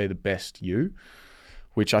you can be the best you,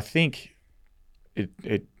 which I think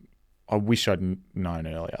I wish I'd known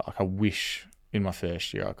earlier. Like I wish in my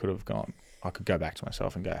first year I could go back to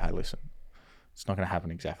myself and go, hey, listen, it's not going to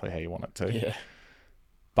happen exactly how you want it to. Yeah.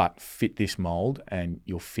 But fit this mold and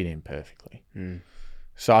you'll fit in perfectly.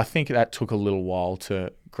 So I think that took a little while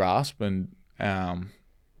to grasp, and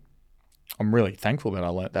I'm really thankful that I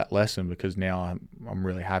learnt that lesson because now I'm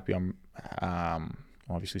really happy. I'm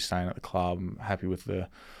obviously staying at the club. I'm happy with the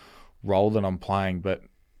role that I'm playing, but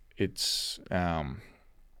it's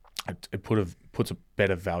it puts a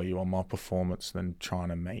better value on my performance than trying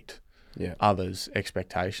to meet others'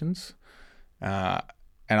 expectations. And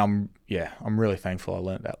I'm really thankful I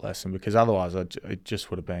learnt that lesson because otherwise I just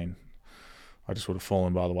would have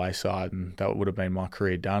fallen by the wayside and that would have been my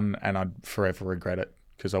career done, and I'd forever regret it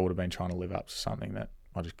because I would have been trying to live up to something that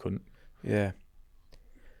I just couldn't. Yeah.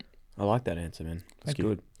 I like that answer, man. It's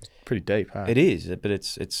good. It's pretty deep, huh? It is, but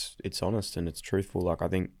it's honest and it's truthful. Like I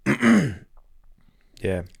think, I'm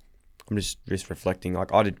just reflecting.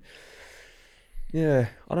 Like I did, I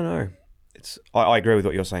don't know. I agree with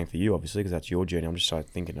what you're saying for you, obviously, because that's your journey. I'm just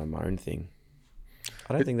thinking of my own thing.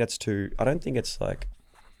 I don't think it's like,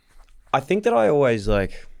 I think that I always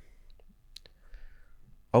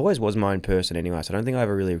was my own person anyway, so I don't think I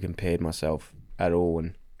ever really compared myself at all,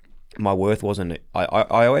 and my worth wasn't, I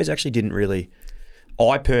always actually didn't really,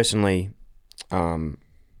 I personally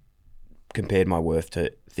compared my worth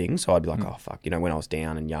to things, so I'd be like, oh fuck, when I was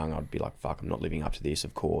down and young, I'd be like, fuck, I'm not living up to this,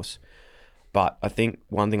 of course. But I think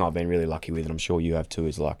one thing I've been really lucky with, and I'm sure you have too,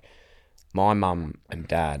 is like my mum and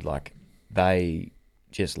dad, like they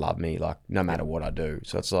just love me, like no matter what I do.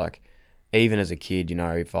 So it's like, even as a kid,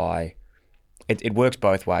 it works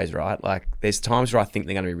both ways, right? Like there's times where I think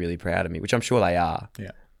they're going to be really proud of me, which I'm sure they are.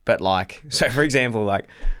 Yeah. But like, so for example, like,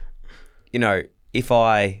 if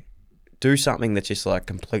I do something that's just like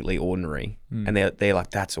completely ordinary and they're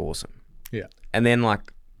like, that's awesome. Yeah. And then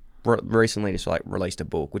like recently just like released a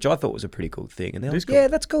book, which I thought was a pretty cool thing. And they're like, cool. yeah,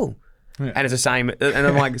 that's cool. Yeah. And it's the same. And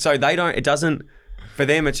I'm like, so it doesn't, for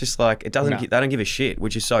them, it's just like, they don't give a shit,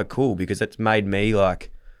 which is so cool because it's made me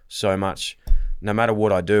like so much, no matter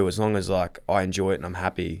what I do, as long as like I enjoy it and I'm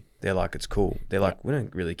happy, they're like, it's cool. They're like, we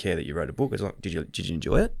don't really care that you wrote a book. As long, did you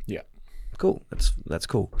enjoy it? Yeah. Cool. That's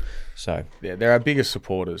cool. So yeah, they're our biggest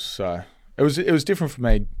supporters. So it was different for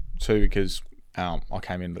me too because I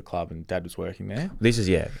came into the club and Dad was working there. this is,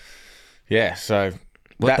 Yeah. So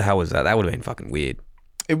what the hell was that? That would have been fucking weird.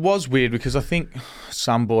 it was weird because I think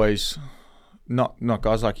some boys, not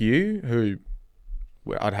guys like you who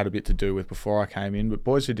I'd had a bit to do with before I came in, but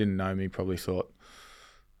boys who didn't know me probably thought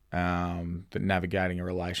that navigating a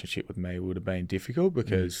relationship with me would have been difficult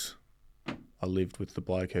because I lived with the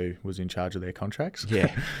bloke who was in charge of their contracts.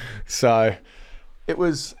 Yeah. So it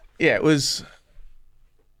was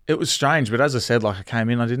strange, but as I said, like I came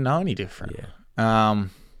in, I didn't know any different. Yeah.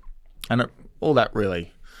 And all that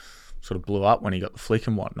really sort of blew up when he got the flick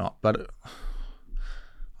and whatnot. But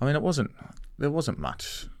there wasn't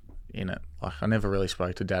much in it. Like I never really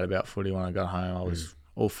spoke to Dad about footy when I got home. I was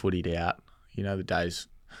all footied out. You know, the days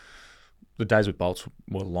with Bolts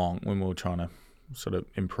were long when we were trying to sort of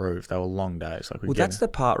improve. They were long days. Like That's the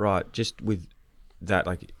part, right? Just with that,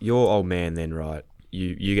 like your old man then, right?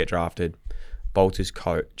 You get drafted, Bolts is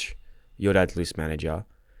coach, your dad's list manager,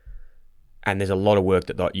 and there's a lot of work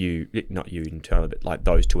that not you internally, but like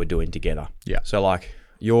those two are doing together. Yeah. So like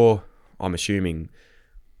I'm assuming,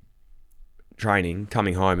 training,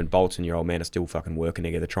 coming home, and Bolts and your old man are still fucking working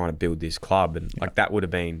together trying to build this club, and like that would have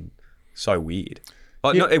been so weird.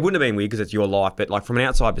 Like, no, it wouldn't have been weird because it's your life, but like from an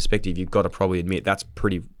outside perspective, you've got to probably admit that's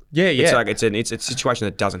pretty. Yeah. It's like it's a situation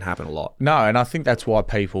that doesn't happen a lot. No, and I think that's why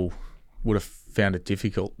people would have found it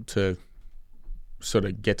difficult to sort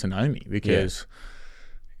of get to know me because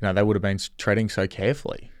they would have been treading so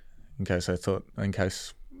carefully in case I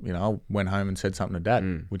went home and said something to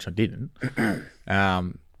Dad, which I didn't.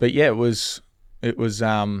 But yeah, it was.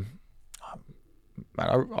 I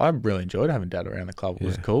really enjoyed having Dad around the club. It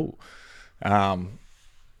was cool.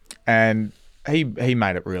 And he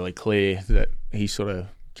made it really clear that he sort of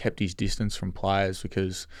kept his distance from players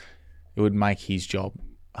because it would make his job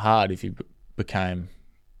hard if he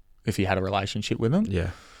had a relationship with them.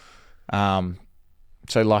 Yeah.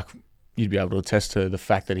 So like you'd be able to attest to the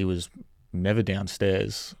fact that he was never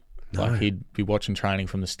downstairs. No. Like he'd be watching training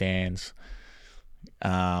from the stands.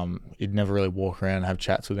 He'd never really walk around and have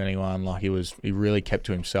chats with anyone. Like he really kept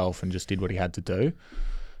to himself and just did what he had to do.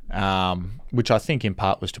 Which I think in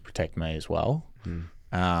part was to protect me as well.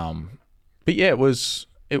 But yeah, it was.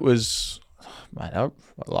 Mate,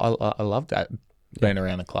 I loved that being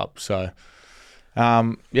around the club. So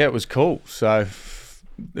it was cool. So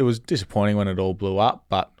it was disappointing when it all blew up,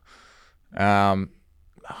 but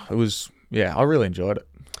it was. Yeah, I really enjoyed it.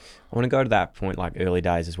 I want to go to that point, like early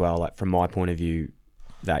days as well. Like from my point of view,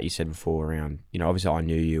 that you said before around, obviously I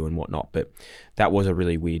knew you and whatnot, but that was a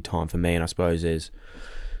really weird time for me. And I suppose there's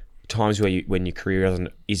times where when your career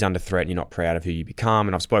is under threat and you're not proud of who you become.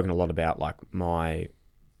 And I've spoken a lot about like my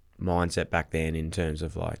mindset back then in terms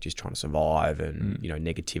of like just trying to survive and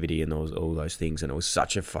negativity and all those things. And it was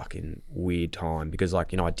such a fucking weird time because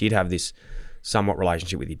like I did have this somewhat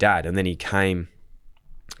relationship with your dad, and then he came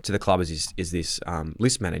to the club as this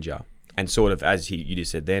list manager, and sort of as you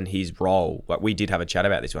just said then, his role, like we did have a chat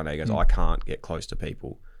about this one day. He goes, I can't get close to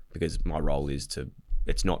people because my role it's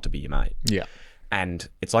not to be your mate. Yeah. And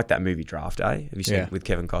it's like that movie Draft Day. Have you seen it with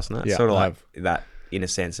Kevin Costner? Yeah, sort of I like that in a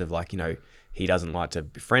sense of like, he doesn't like to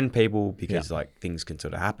befriend people because like things can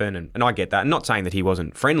sort of happen. And I get that. I'm not saying that he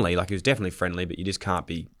wasn't friendly, like he was definitely friendly, but you just can't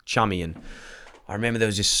be chummy. And I remember there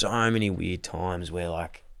was just so many weird times where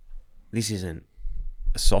like, this isn't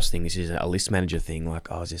a sauce thing, this is a list manager thing.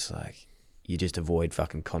 Like I was just like, you just avoid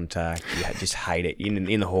fucking contact. You just hate it.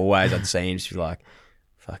 In the hallways I'd see him just be like,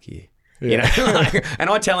 fuck you. Like,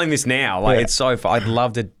 and I tell him this now, like it's so fun. I'd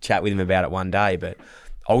love to chat with him about it one day, but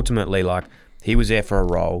ultimately like he was there for a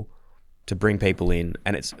role to bring people in,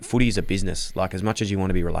 and footy is a business. Like as much as you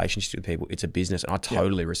want to be relationships with people, it's a business, and I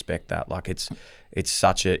totally respect that. Like it's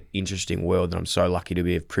such an interesting world that I'm so lucky to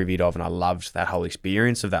be privy of, and I loved that whole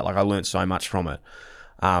experience of that. Like I learned so much from it.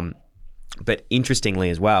 But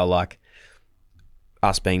interestingly as well, like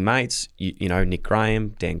us being mates, Nick Graham,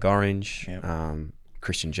 Dan Gorringe,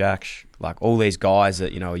 Christian Jacksh, like all these guys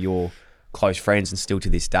that, are your close friends and still to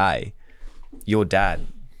this day, your dad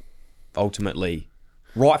ultimately,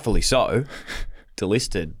 rightfully so,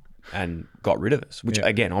 delisted and got rid of us, which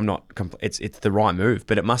again, I'm not, it's the right move,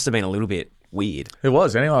 but it must have been a little bit weird. It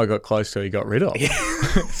was. Anyone I got close to, he got rid of.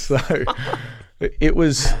 So it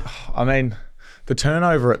was, I mean, the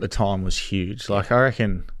turnover at the time was huge. Like, I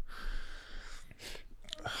reckon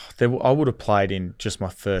I would have played in just my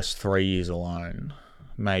first 3 years alone,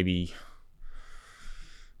 maybe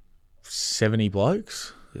 70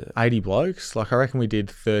 blokes, 80 blokes. Like, I reckon we did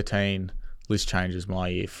 13 list changes my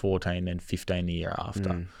year, 14, then 15 the year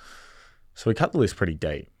after. So we cut the list pretty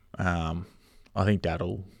deep. I think Dad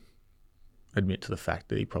will admit to the fact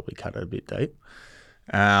that he probably cut it a bit deep.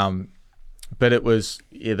 But it was,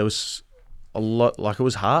 there was a lot, like, it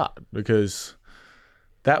was hard because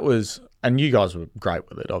that was, and you guys were great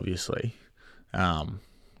with it, obviously.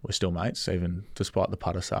 We're still mates, even despite the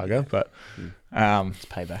putter saga, but It's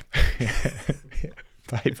payback.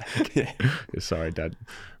 payback. Yeah. Sorry, Dad,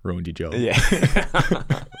 ruined your job. Yeah.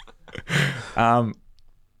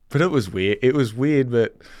 But it was weird. It was weird,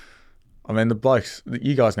 but I mean, the blokes,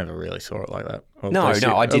 you guys never really saw it like that. Or No, at least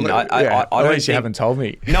no, I didn't. I at don't least you think- haven't told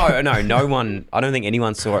me. No one. I don't think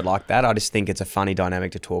anyone saw it like that. I just think it's a funny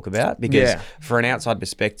dynamic to talk about because Yeah. for an outside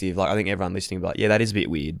perspective, like I think everyone listening will be like, yeah, that is a bit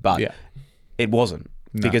weird, but Yeah. it wasn't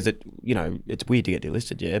because it, it's weird to get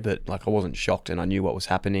delisted, yeah, but like I wasn't shocked and I knew what was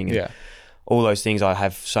happening. And Yeah. all those things. I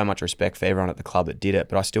have so much respect for everyone at the club that did it,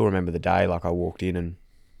 but I still remember the day. Like I walked in and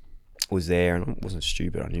was there, and it wasn't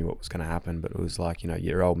stupid. I knew what was going to happen, but it was like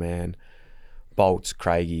your old man, Bolts,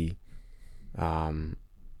 Craigie,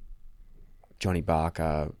 Johnny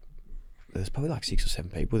Barker. There's probably like 6 or 7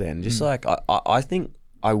 people there, and just like I think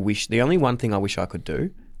I wish the only one thing I wish I could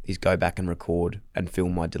do is go back and record and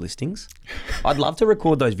film my delistings. I'd love to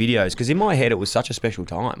record those videos because in my head it was such a special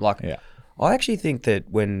time. Like I actually think that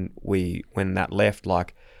when that left,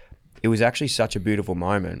 like it was actually such a beautiful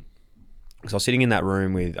moment because I was sitting in that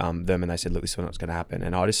room with them and they said, look, this is what's going to happen,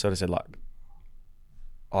 and I just sort of said like,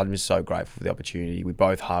 I'm just so grateful for the opportunity. We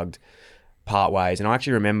both hugged, part ways, and I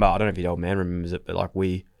actually remember, I don't know if your old man remembers it, but like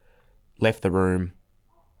we left the room,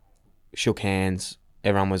 shook hands,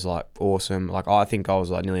 everyone was like awesome. Like I think I was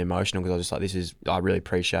like nearly emotional because I was just like, I really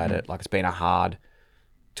appreciate it. Like it's been a hard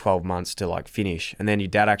 12 months to like finish. And then your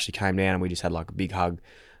dad actually came down and we just had like a big hug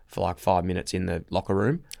for like 5 minutes in the locker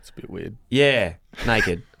room. It's a bit weird. Yeah,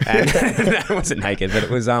 naked. And it wasn't naked, but it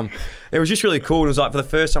was just really cool. It was like for the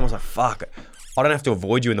first time I was like, fuck, I don't have to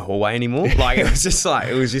avoid you in the hallway anymore. Like it was just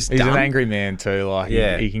He's dumb. an angry man too. Like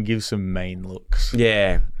Yeah. he can give some mean looks.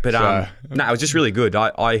 Yeah, but So- no, it was just really good.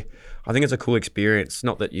 I think it's a cool experience.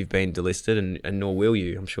 Not that you've been delisted, and nor will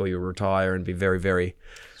you. I'm sure you'll retire and be very, very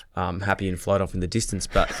happy and float off in the distance.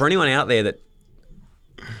 But for anyone out there that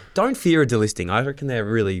don't fear a delisting, I reckon they're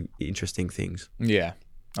really interesting things. Yeah.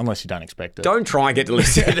 Unless you don't expect it. Don't try and get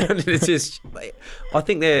delisted. It's just, I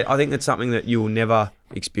think that's something that you will never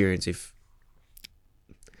experience if.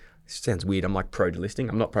 This sounds weird. I'm like pro delisting.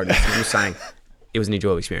 I'm not pro delisting. I'm just saying it was an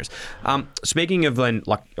enjoyable experience. Speaking of then,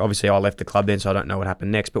 like obviously I left the club then, so I don't know what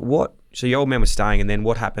happened next. But so your old man was staying, and then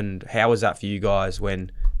what happened? How was that for you guys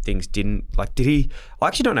when things didn't like? Did he? I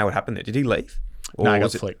actually don't know what happened there. Did he leave? Or No, he got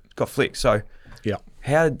was it- flicked. Got flicked. So Yeah.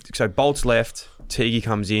 So Bolts left, Teague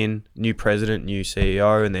comes in, new president, new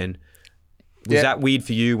CEO, and then was that weird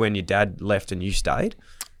for you when your dad left and you stayed?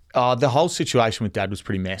 The whole situation with Dad was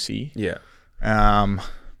pretty messy. Yeah.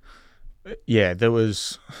 Yeah, there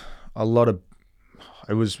was a lot of.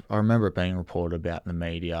 I remember it being reported about in the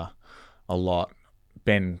media a lot.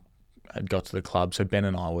 Ben had got to the club, so Ben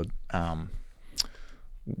and I were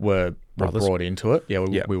brought into it. Yeah,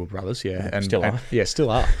 we were brothers. Yeah, and still are. Yeah,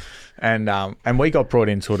 still are. And we got brought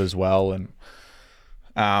into it as well. And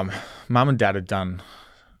Mum and Dad had done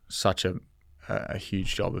such a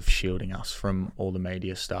huge job of shielding us from all the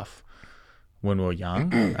media stuff when we were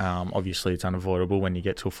young. Obviously, it's unavoidable when you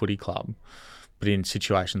get to a footy club. But in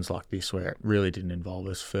situations like this where it really didn't involve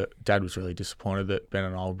us, Dad was really disappointed that Ben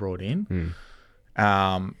and I were brought in.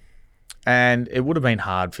 And it would have been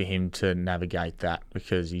hard for him to navigate that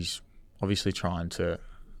because he's obviously trying to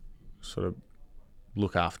sort of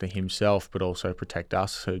look after himself but also protect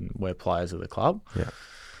us, and we're players of the club. Yeah.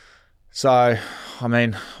 So, I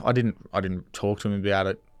mean, I didn't talk to him about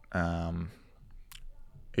it.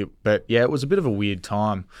 But yeah, it was a bit of a weird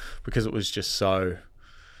time because it was just so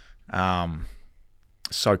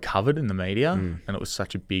covered in the media, and it was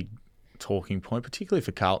such a big talking point, particularly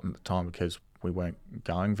for Carlton at the time because we weren't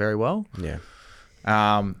going very well. Yeah.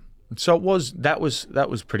 So that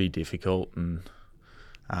was pretty difficult, and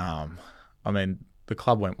I mean, the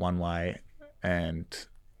club went one way, and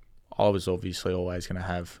I was obviously always going to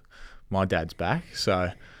have my dad's back.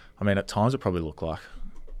 So, I mean, at times it probably looked like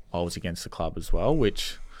I was against the club as well,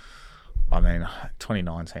 which, I mean,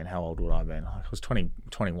 2019, how old would I have been? I was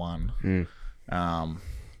 21. I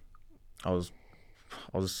was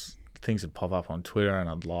things would pop up on Twitter and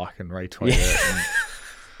I'd like and retweet it.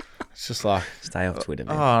 It's just like, Stay off Twitter,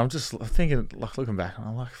 man. I'm just thinking, like looking back, and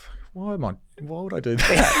I'm like, why would I do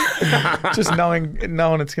that? Just knowing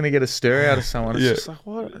it's going to get a stir out of someone. It's just like,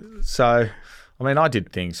 what? So, I mean, I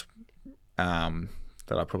did things that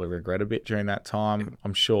I probably regret a bit during that time.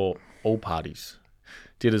 I'm sure all parties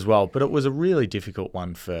did as well, but it was a really difficult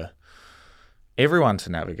one for everyone to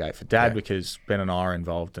navigate. For Dad, because Ben and I are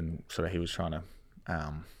involved, and sort of he was trying to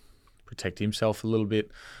protect himself a little bit.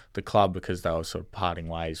 The club, because they were sort of parting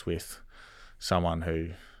ways with someone who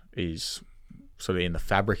is sort of in the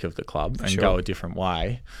fabric of the club and go a different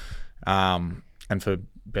way. And for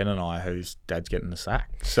Ben and I, whose Dad's getting the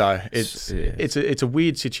sack. So it's a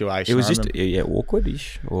weird situation. It was just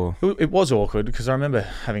awkward-ish, or it was awkward because I remember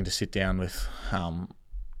having to sit down with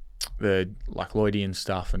the Lloydie and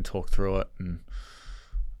stuff and talk through it, and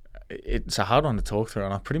it's a hard one to talk through.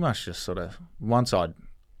 And I pretty much just sort of, once I'd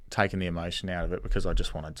taken the emotion out of it, because I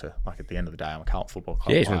just wanted to, at the end of the day, I'm a Carlton Football Club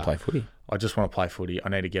player. you just want to play footy. I just want to play footy. I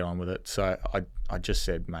need to get on with it. So I just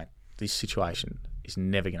said, mate, this situation is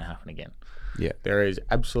never going to happen again. Yeah. There is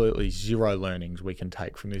absolutely zero learnings we can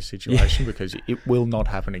take from this situation because it will not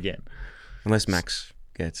happen again. Unless Max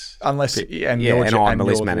gets... Unless... And you're the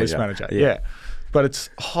list manager. Yeah. But it's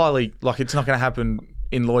highly... it's not going to happen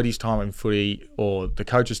in Lloydie's time in footy or the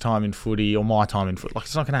coach's time in footy or my time in footy.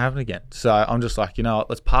 It's not going to happen again. So I'm just like, you know what,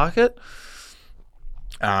 let's park it.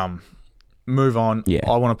 Move on. Yeah.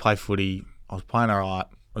 I want to play footy. I was playing all right.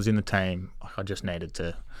 I was in the team. I just needed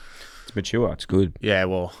to... It's mature. It's good. Yeah,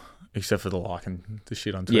 well... Except for the like and the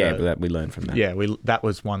shit on Twitter. Yeah, but we learned from that. Yeah, that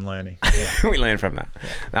was one learning. Yeah. We learned from that.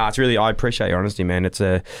 No, it's really, I appreciate your honesty, man. It's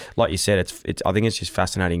like you said, it's. I think it's just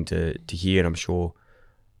fascinating to hear, and I'm sure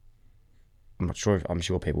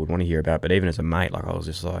people would want to hear about it. But even as a mate, I was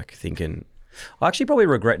just thinking, I actually probably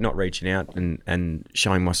regret not reaching out and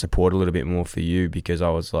showing my support a little bit more for you, because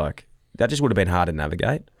I was like, that just would have been hard to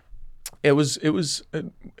navigate. It's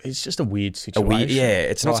just a weird situation.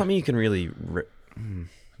 It's not something you can really.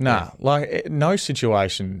 Nah, no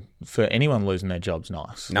situation for anyone losing their job's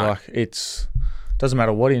nice. No. It doesn't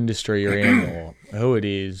matter what industry you're in or who it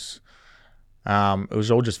is. It was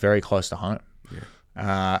all just very close to home.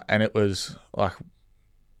 Yeah. And it was I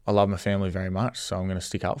love my family very much, so I'm going to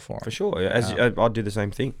stick up for them. For sure. I'd do the same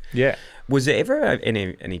thing. Yeah. Was there ever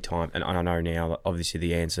any time, and I know now, obviously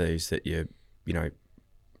the answer is that you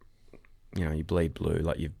bleed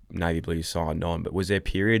blue, you've navy blue, you signed on, but was there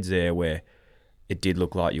periods there where it did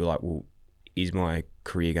look like you were well, is my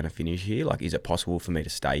career going to finish here? Is it possible for me to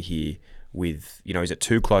stay here with, is it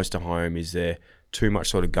too close to home? Is there too much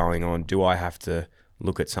sort of going on? Do I have to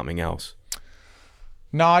look at something else?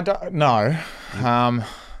 No, I don't. No.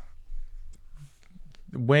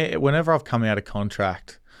 Whenever I've come out of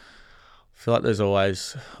contract, I feel like there's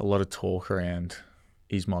always a lot of talk around,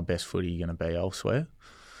 is my best footy going to be elsewhere?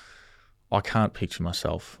 I can't picture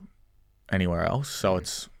myself anywhere else. So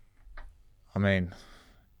it's,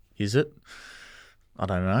 is it? I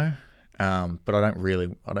don't know. But I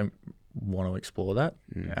don't want to explore that.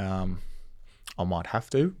 I might have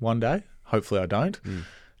to one day. Hopefully I don't.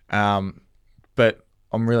 But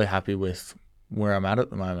I'm really happy with where I'm at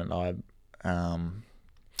the moment. I've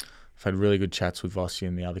had really good chats with Vossi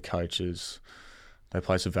and the other coaches. They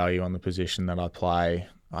place a value on the position that I play.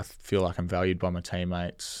 I feel like I'm valued by my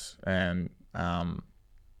teammates, and I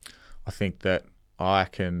think that I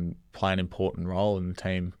can play an important role in the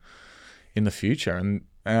team in the future. And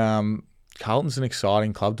Carlton's an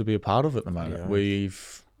exciting club to be a part of at the moment.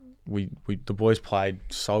 Yeah. The boys played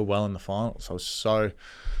so well in the finals. I was so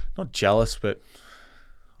not jealous, but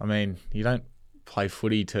you don't play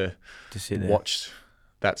footy to watch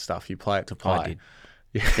that stuff. You play it to play. I did.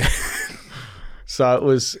 Yeah. So it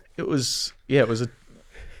was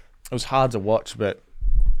hard to watch, but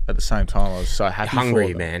at the same time, I was so happy.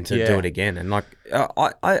 Hungry, man, to do it again. And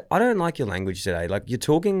I don't like your language today. You're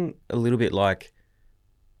talking a little bit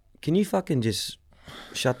can you fucking just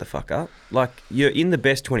shut the fuck up? You're in the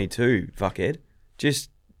best 22, fuckhead. Just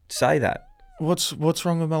say that. What's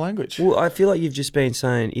wrong with my language? Well, I feel like you've just been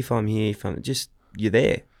saying, if I'm here, you're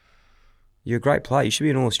there. You're a great player. You should be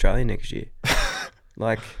an All-Australian next year.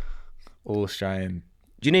 All-Australian.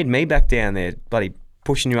 Do you need me back down there, bloody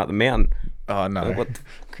pushing you up the mountain? Oh, no.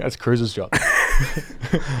 That's Cruz's job.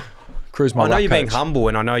 Cruz, I know you're being humble,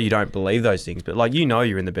 and I know you don't believe those things, but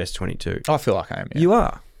you're in the best 22. I feel like I am, yeah. You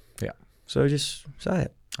are. Yeah. So just say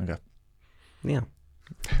it. Okay. Yeah.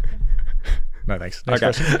 No, thanks. Next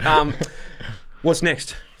okay. question. What's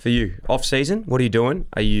next for you? Off season? What are you doing?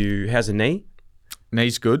 How's the knee?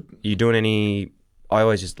 Knee's good. Are you doing any I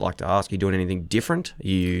always just like to ask, are you doing anything different? Are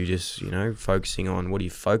you just, focusing on, what are you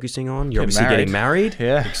focusing on? You're obviously getting married.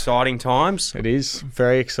 Yeah. Exciting times. It is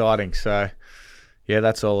very exciting. So, yeah,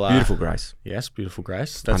 that's all. Beautiful Grace. Yes, beautiful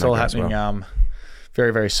Grace. That's know all Grace happening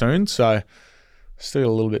very, very soon. So, still got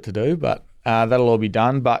a little bit to do, but that'll all be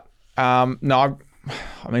done. But, no,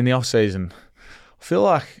 I mean, the off season, I feel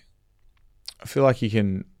like you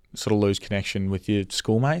can sort of lose connection with your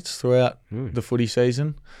schoolmates throughout the footy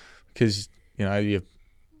season because,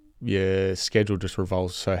 your schedule just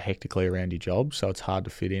revolves so hectically around your job, so it's hard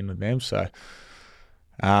to fit in with them. So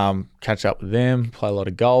catch up with them, play a lot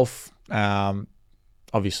of golf,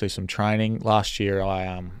 obviously some training. Last year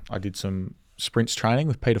I did some sprints training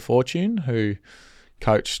with Peter Fortune, who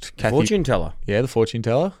coached Kathy. Fortune teller. Yeah, the fortune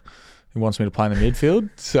teller, who wants me to play in the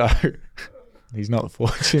midfield. So he's not the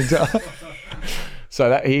fortune teller. So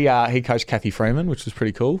that he coached Kathy Freeman, which was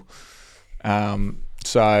pretty cool.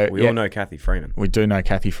 So we all know Kathy Freeman. We do know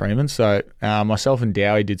Kathy Freeman. So myself and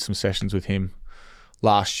Dowie did some sessions with him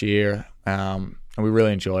last year, and we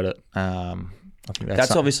really enjoyed it. I think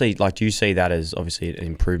that's obviously, like, do you see that as obviously an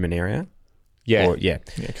improvement area? Yeah. Or, yeah.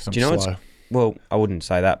 Yeah, because I'm do you know slow. Well, I wouldn't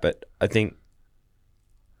say that, but I think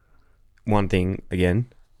one thing,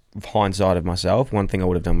 again, hindsight of myself, one thing I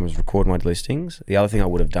would have done was record my listings. The other thing I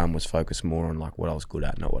would have done was focus more on like what I was good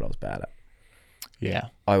at, not what I was bad at. Yeah.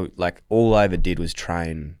 All I ever did was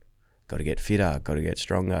train, got to get fitter, got to get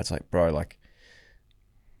stronger. It's like, bro, like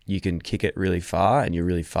you can kick it really far and you're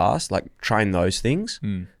really fast. Like train those things.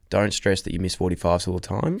 Don't stress that you miss 45s all the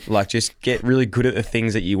time. Like just get really good at the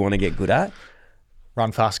things that you want to get good at.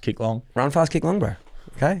 Run fast, kick long. Run fast, kick long, bro.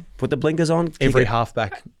 Okay? Put the blinkers on. Kick Every it.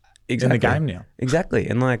 halfback Exactly. in the game now. Exactly.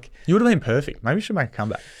 And like... You would have been perfect. Maybe you should make a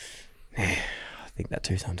comeback. I think that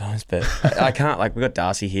too sometimes, but I can't. Like, we've got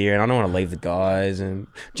Darcy here and I don't want to leave the guys. And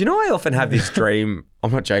do you know, I often have this dream,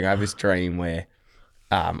 I'm not joking, I have this dream where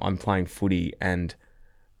I'm playing footy and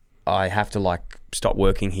I have to like stop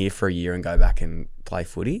working here for a year and go back and play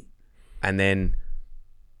footy. And then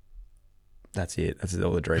that's it. That's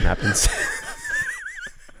all the dream happens.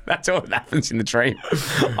 That's all that happens in the dream.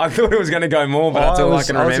 I thought it was going to go more, but that's all I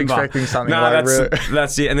can remember. I was expecting something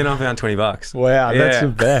that's it. And then I found $20. Wow, that's the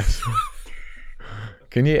best.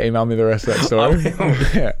 Can you email me the rest of that story?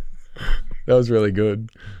 Yeah, that was really good.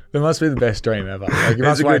 That must be the best dream ever. Like you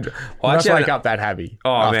must wake up that happy.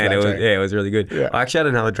 Oh man, it was really good. Yeah. I actually had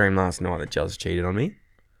another dream last night that Jels cheated on me.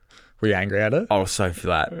 Were you angry at her? I was so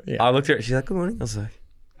flat. Yeah. I looked at her. She's like, "Good morning." I was like,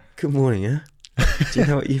 "Good morning, yeah." Do you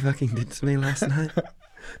know what you fucking did to me last night?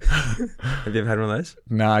 Have you ever had one of those?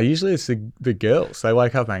 Nah, usually it's the girls. They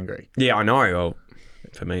wake up angry. Yeah, I know. Well,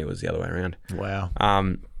 for me, it was the other way around. Wow.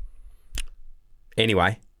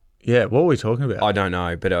 Anyway. Yeah, what were we talking about? I don't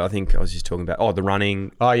know, but I think I was just talking about the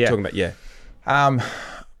running. Oh yeah. Talking about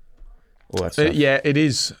all that stuff. Yeah, it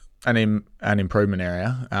is an improvement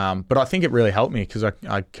area. But I think it really helped me because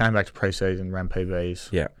I came back to pre-season, ran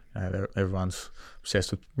PBs. Yeah. Everyone's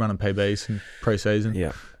obsessed with running PBs in pre-season.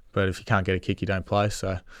 Yeah. But if you can't get a kick, you don't play.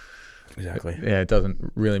 So exactly. Yeah, it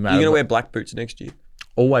doesn't really matter. You're gonna wear black boots next year.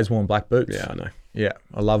 Always worn black boots. Yeah, I know. Yeah,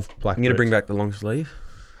 I love black boots. You're gonna bring back the long sleeve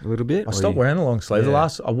a little bit. I stopped wearing the long sleeve. Yeah.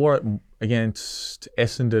 I wore it against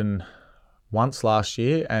Essendon once last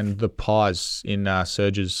year, and the pies in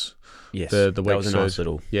Surge's. Yes, the that week was a nice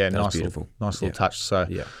little. Yeah, that was nice beautiful. Little touch. So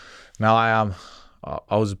yeah. No, I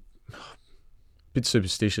was a bit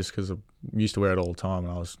superstitious because I used to wear it all the time,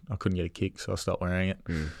 and I couldn't get a kick, so I stopped wearing it,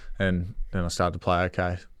 and then I started to play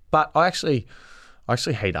okay. But I actually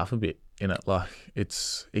heat up a bit in it. Like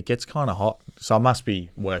it gets kind of hot, so I must be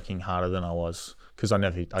working harder than I was because I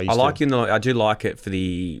do like it for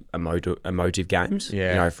the emotive games.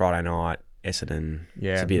 Yeah, Friday night, Essendon.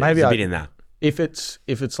 Yeah, it's maybe a bit in that. If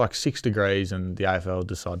it's like 6 degrees and the AFL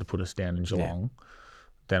decide to put us down in Geelong,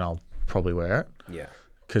 then I'll probably wear it. Yeah,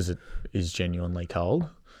 because it is genuinely cold.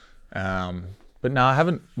 But no, I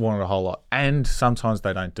haven't worn it a whole lot. And sometimes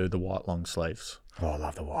they don't do the white long sleeves. Oh, I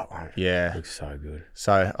love the white one. Yeah, it looks so good.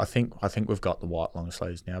 So I think we've got the white long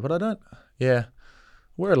sleeves now, but I don't. Yeah,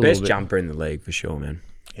 wear it a little bit. Best jumper in the league for sure, man.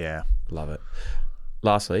 Yeah, love it.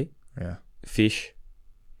 Lastly, Fish,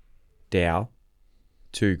 Dow,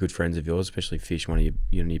 two good friends of yours, especially Fish, one of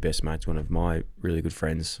your best mates, one of my really good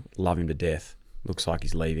friends. Love him to death. Looks like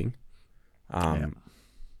he's leaving. How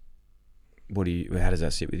does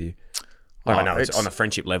that sit with you? I know it's on a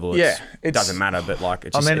friendship level. It doesn't matter, but like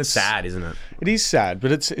it's sad, isn't it? It is sad,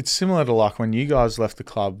 but it's similar to like when you guys left the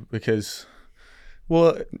club because,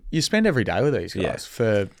 well, you spend every day with these guys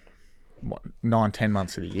for 9-10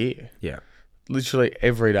 months of the year. Yeah, literally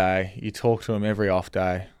every day. You talk to them every off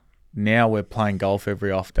day. Now we're playing golf every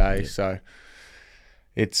off day, so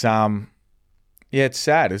it's Yeah, it's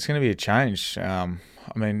sad. It's going to be a change. I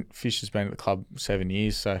mean, Fish has been at the club 7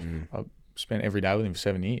 years, so I've spent every day with him for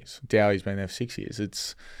 7 years. Dowie's been there for 6 years.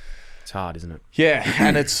 It's hard, isn't it? Yeah,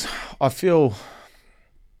 and I feel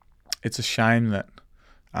it's a shame that,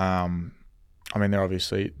 I mean, they're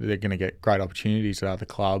going to get great opportunities at other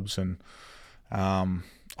clubs, and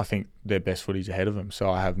I think their best footy's ahead of them. So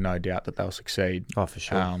I have no doubt that they'll succeed. Oh, for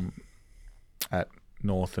sure. At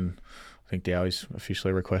North, and I think Dowie's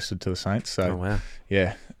officially requested to the Saints. So, Oh, wow.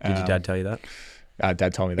 yeah. Did your dad tell you that?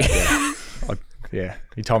 Dad told me that, yeah. Yeah,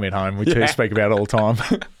 he told me at home. We two speak about it all the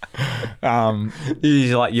time.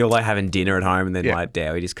 You're like having dinner at home, and then Yeah. like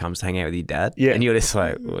Dowie just comes to hang out with your dad. Yeah. And you're just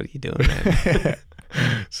like, what are you doing, man?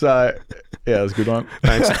 So, yeah, it was a good one.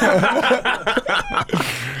 Thanks.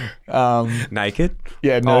 Um, Naked?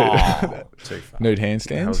 yeah, nude, Oh, too far. nude That was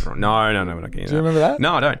handstands. wrong. No, we're not getting Do you remember that?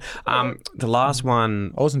 No, I don't. The last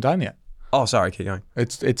one I wasn't done yet. oh sorry, keep going.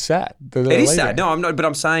 It's sad. It is sad. No, I'm not. But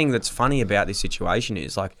I'm saying that's funny about this situation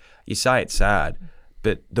is like you say it's sad,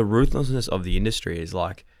 but the ruthlessness of the industry is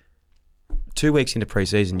like 2 weeks into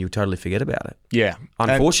preseason, you totally forget about it. Yeah.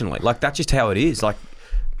 Unfortunately, like that's just how it is. Like,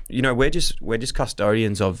 you know, we're just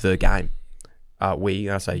custodians of the game.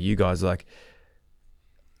 I say you guys, like,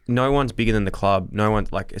 no one's bigger than the club. No one,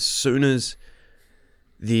 like, as soon as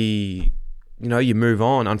you move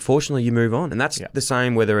on. Unfortunately, you move on, and that's the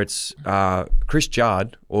same whether it's Chris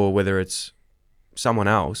Judd or whether it's someone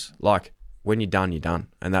else. Like, when you're done, you're done,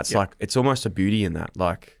 and that's like it's almost a beauty in that.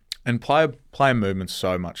 Like, And player movement's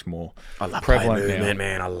so much more I love prevalent player movement, now.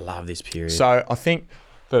 man. I love this period. So I think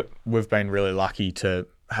that we've been really lucky to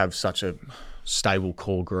have such a stable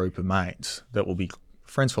core group of mates that will be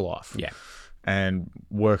friends for life. yeah, And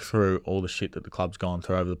work through all the shit that the club's gone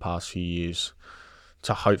through over the past few years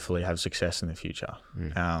to hopefully have success in the future.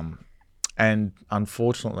 And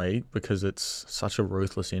unfortunately, because it's such a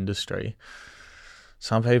ruthless industry,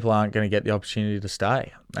 some people aren't going to get the opportunity to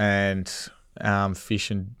stay. And Fish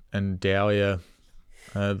and Dowie are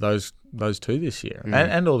those two this year.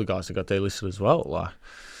 And all the guys that got delisted as well. Like,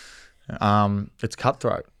 it's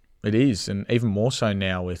cutthroat. It is. And even more so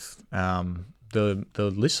now with the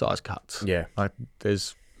list size cuts. yeah. Like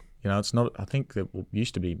there's, it's not, I think that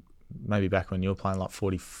used to be maybe back when you were playing like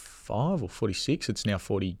 45 or 46, it's now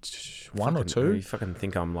 41 or 2. You fucking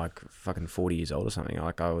think I'm like fucking 40 years old or something.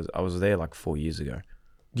 Like I was there like 4 years ago.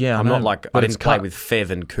 Yeah, I'm I know, not like, I but it's didn't play cut. with Fev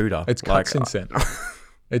and Cooter. It's cut like, since then.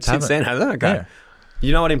 It's Since then, has it? Okay. Yeah.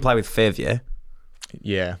 You know I didn't play with Fev, yeah?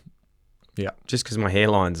 Yeah. Yeah. Just because my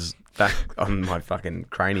hairline's back on my fucking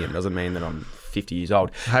cranium doesn't mean that I'm 50 years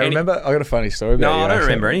old. Hey, remember, I got a funny story about No, you. I don't actually.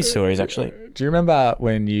 remember any stories, actually. Do you remember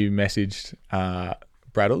when you messaged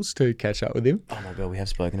Braddles to catch up with him? Oh, my God, we have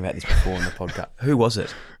spoken about this before on the podcast. Who was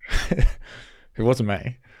it? It wasn't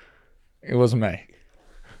me. It wasn't me. I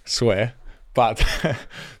swear. But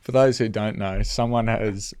for those who don't know, someone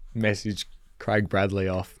has messaged Craig Bradley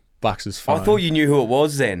off Bucks' phone. I thought you knew who it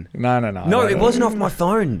was then. No. No, it wasn't off my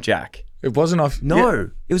phone, Jack. It wasn't off. No, Yeah.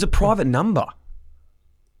 it was a private number.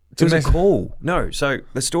 It was a call. No, so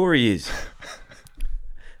the story is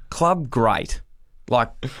club great, like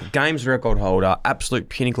games record holder, absolute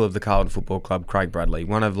pinnacle of the Carlton Football Club, Craig Bradley,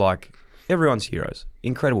 one of like everyone's heroes,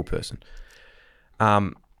 incredible person.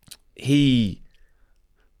 He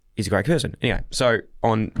is a great person. Anyway, so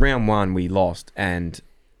on round 1 we lost and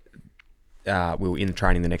we were in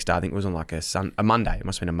training the next day. I think it was on like a Monday. It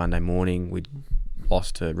must have been a Monday morning. We'd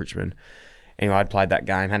lost to Richmond. Anyway, I'd played that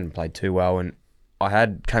game, hadn't played too well, and I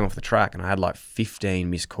came off the track and I had like 15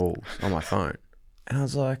 missed calls on my phone. And I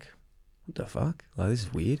was like, what the fuck? Like, this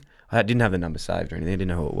is weird. I didn't have the number saved or anything. I didn't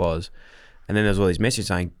know who it was. And then there was all these messages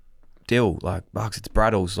saying, Dill, like, Bucks, it's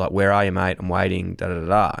Braddles. Like, where are you, mate? I'm waiting,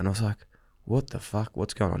 da-da-da-da. And I was like, what the fuck?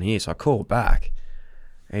 What's going on here? So I called back.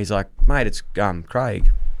 And he's like, mate, it's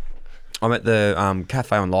Craig. I'm at the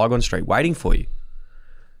cafe on Lygon Street waiting for you.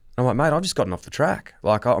 I'm like, mate, I've just gotten off the track.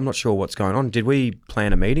 Like, I'm not sure what's going on. Did we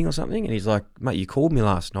plan a meeting or something? And he's like, mate, you called me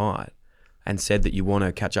last night and said that you want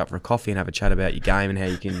to catch up for a coffee and have a chat about your game and how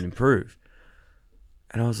you can improve.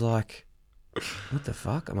 And I was like, what the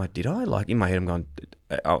fuck? I'm like, did I? Like, in my head,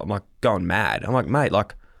 I'm like going mad. I'm like, mate,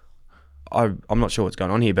 like, I'm not sure what's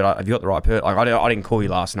going on here, but have you got the right person? Like, I didn't call you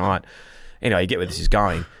last night. Anyway, you get where this is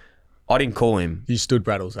going. I didn't call him. You stood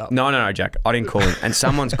Braddles up. No, Jack. I didn't call him. And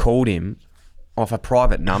someone's called him off a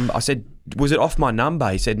private number. I said, was it off my number?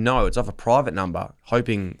 He said, no, it's off a private number.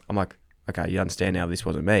 Hoping, I'm like, okay, you understand now this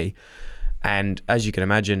wasn't me. And as you can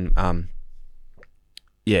imagine,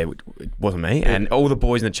 it wasn't me. And all the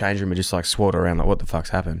boys in the change room are just like swirled around like, what the fuck's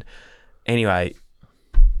happened? Anyway,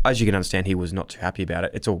 as you can understand, he was not too happy about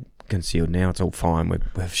it. It's all concealed now. It's all fine.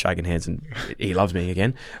 We've shaken hands and he loves me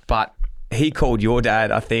again. But he called your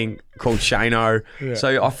dad, I think, called Shano. Yeah.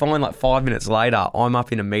 So I find like 5 minutes later, I'm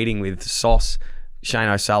up in a meeting with Sauce, Shane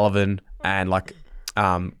O'Sullivan, and like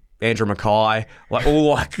Andrew Mackay, like all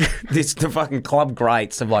like the fucking club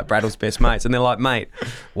greats of like Braddle's best mates. And they're like, mate,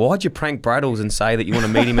 why'd you prank Braddles and say that you want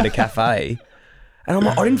to meet him at a cafe? And I'm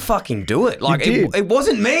like, I didn't fucking do it. Like it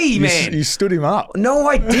wasn't me, man. You stood him up. No,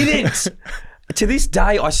 I didn't. To this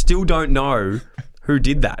day, I still don't know who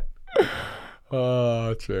did that.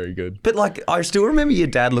 Oh, it's very good. But like, I still remember your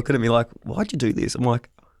dad looking at me like, why'd you do this? I'm like,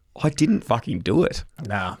 I didn't fucking do it.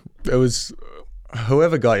 Nah, it was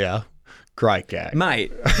whoever got you. Great gag,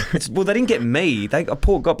 Mate. Well, they didn't get me. They got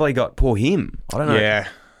poor him. I don't know. Yeah,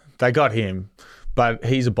 they got him, but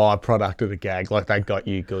he's a byproduct of the gag. Like they got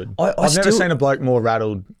you good. I've never still- seen a bloke more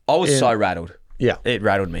rattled. I was so rattled. Yeah, It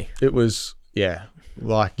rattled me. it was. Yeah,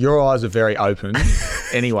 like your eyes are very open.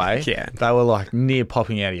 Anyway, Yeah. they were like near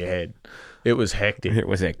popping out of your head. It was hectic. It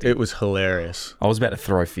was hectic. It was hilarious. I was about to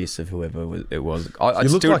throw fists of whoever it was. I You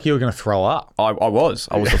looked still- like you were going to throw up. I was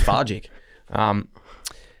lethargic.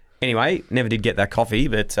 Anyway, never did get that coffee,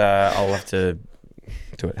 but I'll have to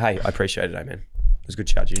do it. Hey, I appreciate it, man. It was a good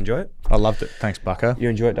chat. Did you enjoy it? I loved it. Thanks, Bucko. You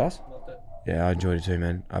enjoy it, Das? Yeah, I enjoyed it too,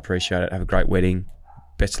 man. I appreciate it. Have a great wedding.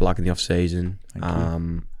 Best of luck in the off season.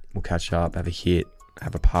 We'll catch up, have a hit,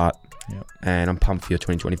 have a part. Yep. And I'm pumped for your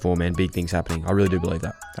 2024, man. Big things happening. I really do believe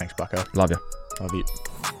that. Thanks, Bucko. Love you. Love you.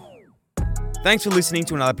 Thanks for listening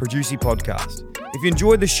to another Producy podcast. If you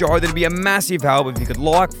enjoyed the show, that'd be a massive help if you could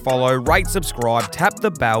like, follow, rate, subscribe, tap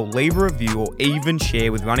the bell, leave a review, or even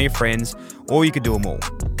share with one of your friends, or you could do them all.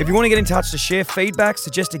 If you want to get in touch to share feedback,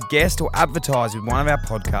 suggest a guest, or advertise with one of our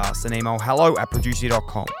podcasts, then email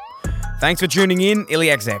hello@producy.com. Thanks for tuning in.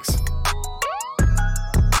 IllyXX.